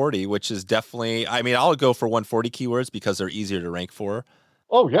 140, which is definitely, I'll go for 140 keywords because they're easier to rank for.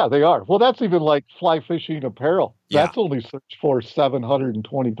 Oh yeah, they are. Well, that's even like fly fishing apparel. Yeah. That's only searched for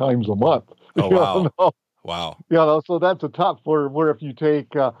 720 times a month. Oh, wow. Wow. So that's a top where if you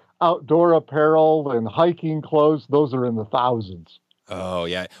take outdoor apparel and hiking clothes, those are in the thousands. Oh,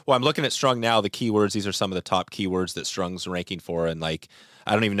 yeah. Well, I'm looking at Strung now, the keywords. These are some of the top keywords that Strung's ranking for. And I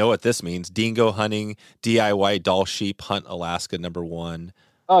don't even know what this means. Dingo hunting, DIY doll sheep, hunt Alaska, #1.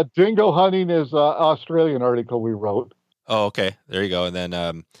 Dingo hunting is an Australian article we wrote. Oh, okay. There you go. And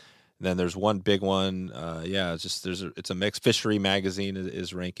then And then there's one big one. Yeah, it's just it's a mix. Fishery Magazine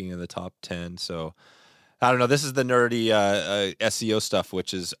is ranking in the top 10. So I don't know. This is the nerdy SEO stuff,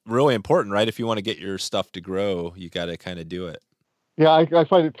 which is really important, right? If you want to get your stuff to grow, you got to kind of do it. Yeah, I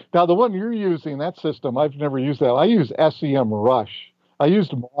find it. Now, the one you're using, that system, I've never used that. I use SEM Rush. I used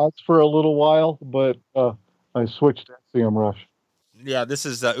Moz for a little while, but I switched to SEM Rush. Yeah, this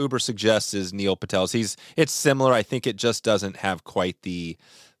is Uber Suggests is Neil Patel's. It's similar. I think it just doesn't have quite the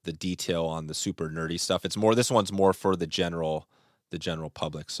detail on the super nerdy stuff. It's more, this one's more for the general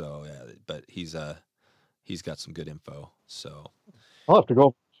public. So yeah, but he's got some good info. So I'll have to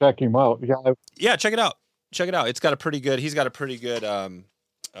go check him out. Yeah, check it out. Check it out. He's got a pretty good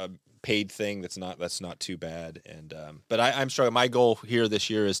paid thing that's not too bad. And but I'm struggling. My goal here this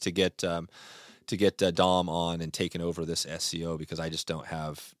year is to get Dom on and taking over this SEO, because I just don't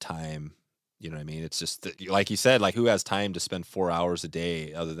have time. You know what I mean? It's just like you said, like, who has time to spend 4 hours a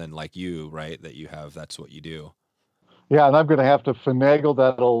day other than like you, right? That you have, that's what you do. Yeah, and I'm going to have to finagle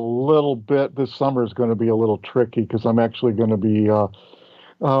that a little bit. This summer is going to be a little tricky because I'm actually going to be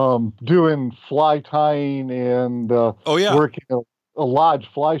doing fly tying and working a lodge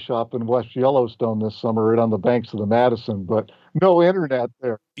fly shop in West Yellowstone this summer, right on the banks of the Madison, but no internet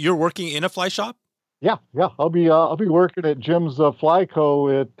there. You're working in a fly shop? Yeah. I'll be working at Jim's Fly Co.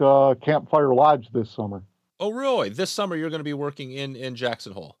 at Campfire Lodge this summer. Oh, really? This summer you're going to be working in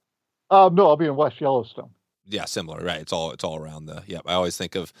Jackson Hole? No, I'll be in West Yellowstone. Yeah, similar, right? It's all around the. Yeah, I always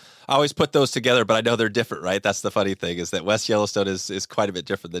put those together, but I know they're different, right? That's the funny thing, is that West Yellowstone is quite a bit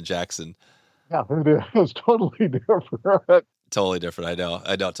different than Jackson. Yeah, it is totally different. Totally different. I know.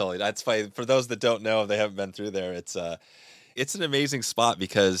 Totally. That's funny. For those that don't know, if they haven't been through there, it's an amazing spot,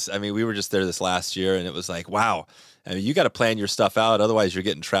 because I mean, we were just there this last year, and it was like, wow. I mean, you got to plan your stuff out, otherwise you're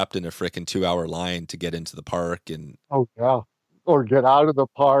getting trapped in a freaking 2-hour line to get into the park. And oh yeah, or get out of the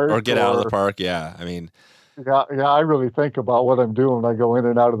park. Yeah, I mean. Yeah. I really think about what I'm doing when I go in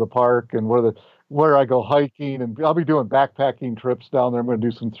and out of the park, and where I go hiking, and I'll be doing backpacking trips down there. I'm going to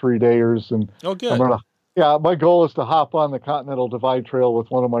do some 3-dayers, and oh, good. My goal is to hop on the Continental Divide Trail with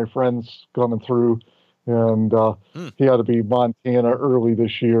one of my friends coming through, and he ought to be Montana early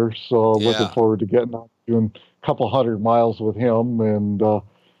this year. So looking forward to getting out, doing a couple 100 miles with him, and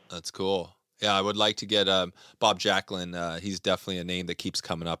that's cool. Yeah, I would like to get Bob Jacklin. He's definitely a name that keeps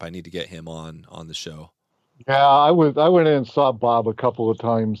coming up. I need to get him on the show. Yeah, I went in and saw Bob a couple of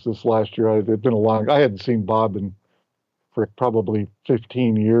times this last year. I hadn't seen Bob for probably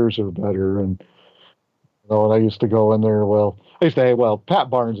 15 years or better, and and I used to go in there. Pat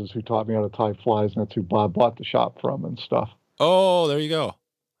Barnes is who taught me how to tie flies, and that's who Bob bought the shop from and stuff. Oh, there you go.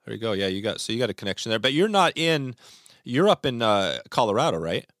 Yeah, you got a connection there, but you're up in Colorado,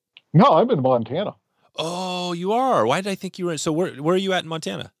 right? No, I'm in Montana. Oh, you are. Why did I think you were? So where are you at in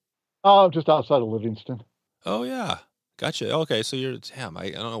Montana? Just outside of Livingston. Oh yeah, gotcha. Okay, so you're. Damn, I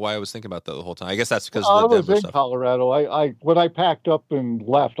don't know why I was thinking about that the whole time. I guess that's because I was in Colorado. I when I packed up and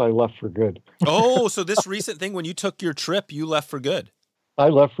left, I left for good. Oh, so this recent thing, when you took your trip, you left for good. I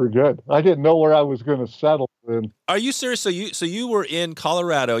left for good. I didn't know where I was going to settle in. Are you serious? So you were in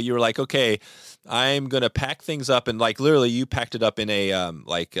Colorado. You were like, okay, I'm going to pack things up, and like literally, you packed it up in a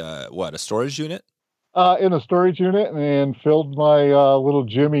a storage unit? In a storage unit, and filled my little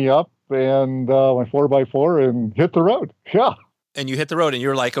Jimmy up and my 4x4 and hit the road. Yeah. And you hit the road, and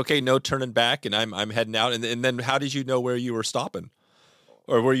you're like, okay, no turning back, and I'm heading out. And then how did you know where you were stopping,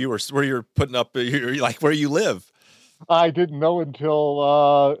 or where you're putting up, like where you live? I didn't know until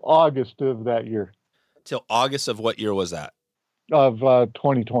August of that year. Till August of what year was that? Of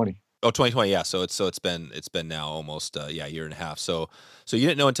 2020. Oh, 2020, yeah. So it's been now almost a year and a half. So you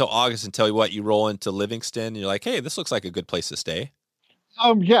didn't know until August, until you roll into Livingston, and you're like, hey, this looks like a good place to stay.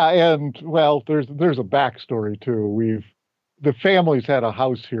 Yeah, and well, there's a backstory too. The family's had a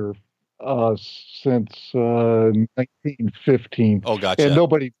house here since 1915. Oh, gotcha. And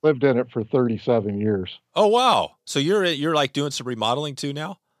nobody lived in it for 37 years. Oh, wow. So you're like doing some remodeling too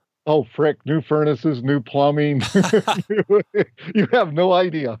now? Oh, frick, new furnaces, new plumbing. You have no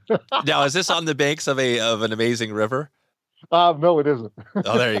idea. Now, is this on the banks of an amazing river? No, it isn't.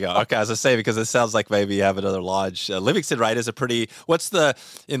 Oh, there you go. Okay, as I say, because it sounds like maybe you have another lodge. Livingston, right, is a pretty. What's the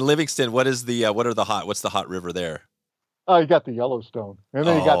hot river there? You got the Yellowstone, and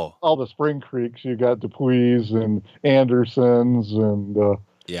then you got all the spring creeks. You got Dupuis and Andersons, and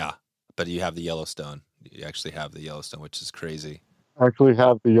yeah, but you have the Yellowstone. You actually have the Yellowstone, which is crazy. Actually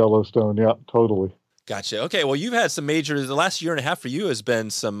have the Yellowstone. Yeah, totally. Gotcha. Okay, well, you've had some major. The last year and a half for you has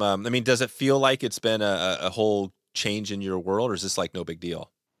been some. I mean, does it feel like it's been a whole change in your world, or is this like no big deal?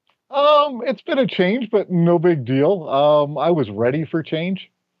 It's been a change, but no big deal. I was ready for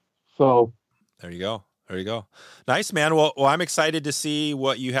change. So there you go. There you go. Nice, man. Well, I'm excited to see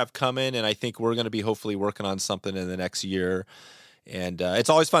what you have coming, and I think we're going to be hopefully working on something in the next year. And it's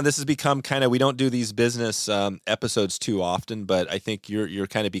always fun. This has become kind of, we don't do these business episodes too often, but I think you're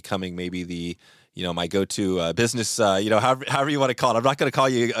kind of becoming maybe the, my go-to business, however you want to call it. I'm not going to call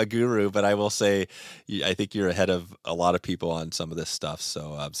you a guru, but I will say I think you're ahead of a lot of people on some of this stuff.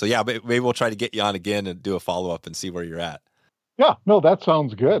 So yeah, maybe we'll try to get you on again and do a follow-up and see where you're at. Yeah, no, that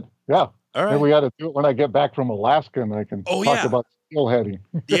sounds good. Yeah. All right. And we got to do it when I get back from Alaska, and I can talk about steelheading.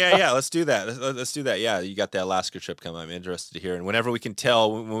 yeah. Let's do that. Let's do that. Yeah, you got the Alaska trip coming. I'm interested to hear. And whenever we can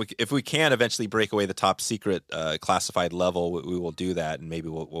tell, if we can eventually break away the top secret classified level, we will do that, and maybe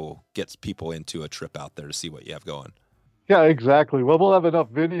we'll get people into a trip out there to see what you have going. Yeah, exactly. Well, we'll have enough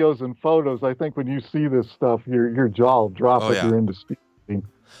videos and photos. I think when you see this stuff, your jaw will drop if you're into speeding.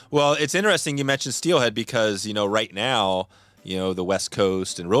 Well, it's interesting you mentioned steelhead because, right now, the West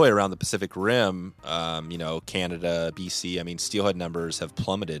Coast and really around the Pacific Rim, Canada, BC, I mean, steelhead numbers have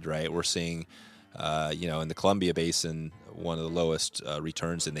plummeted, right? We're seeing, in the Columbia Basin, one of the lowest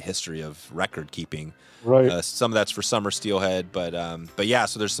returns in the history of record keeping. Right. Some of that's for summer steelhead, but yeah,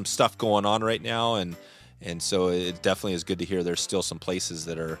 so there's some stuff going on right now. And so it definitely is good to hear there's still some places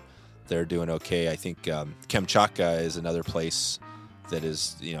they're doing okay. I think Kamchatka is another place that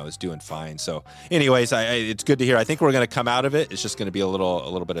is doing fine. So anyways, it's good to hear. I think we're going to come out of it. It's just going to be a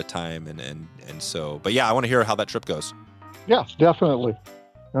little bit of time. And so, but yeah, I want to hear how that trip goes. Yeah, definitely.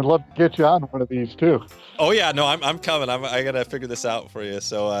 I'd love to get you on one of these too. Oh yeah, no, I'm coming. I got to figure this out for you.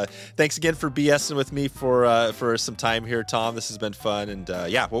 So thanks again for BSing with me for some time here, Tom. This has been fun. And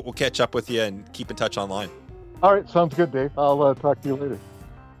yeah, we'll catch up with you and keep in touch online. All right. Sounds good, Dave. I'll talk to you later.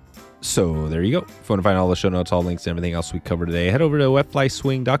 So there you go. If you want to find all the show notes, all links, and everything else we covered today, head over to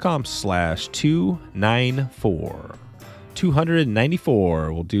wetflyswing.com/294.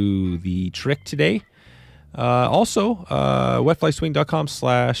 294. We'll do the trick today. Also,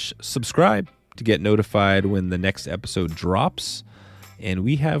 wetflyswing.com/subscribe to get notified when the next episode drops. And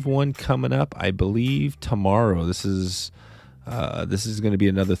we have one coming up, I believe, tomorrow. This is going to be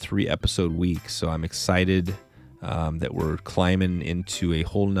another 3-episode week. So I'm excited that we're climbing into a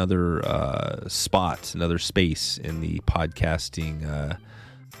whole nother spot, another space in the podcasting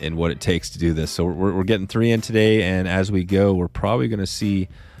and what it takes to do this. So we're getting 3 in today, and as we go, we're probably going to see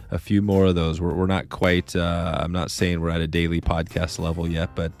a few more of those. We're not quite, I'm not saying we're at a daily podcast level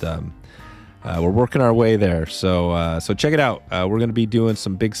yet, but we're working our way there. So check it out. We're going to be doing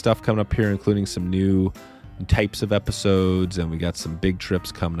some big stuff coming up here, including some new types of episodes, and we got some big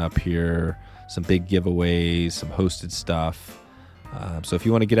trips coming up here, some big giveaways, some hosted stuff. So if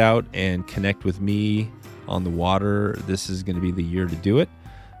you want to get out and connect with me on the water, this is going to be the year to do it.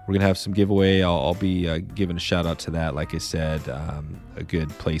 We're going to have some giveaway. I'll be giving a shout out to that. Like I said, a good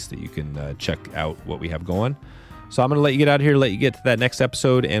place that you can check out what we have going. So I'm going to let you get out of here, let you get to that next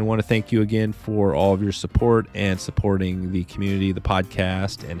episode, and want to thank you again for all of your support and supporting the community, the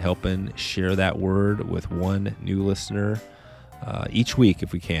podcast, and helping share that word with one new listener each week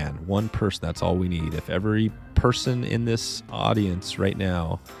if we can. One person, that's all we need. If every person in this audience right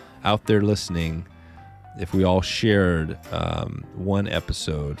now out there listening, if we all shared one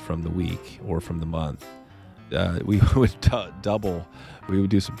episode from the week or from the month, we would double. We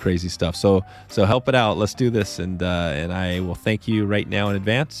would do some crazy stuff. So help it out. Let's do this. And I will thank you right now in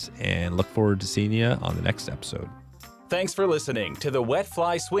advance and look forward to seeing you on the next episode. Thanks for listening to the Wet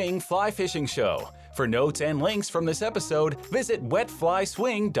Fly Swing Fly Fishing Show. For notes and links from this episode, visit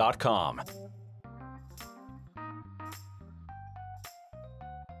wetflyswing.com.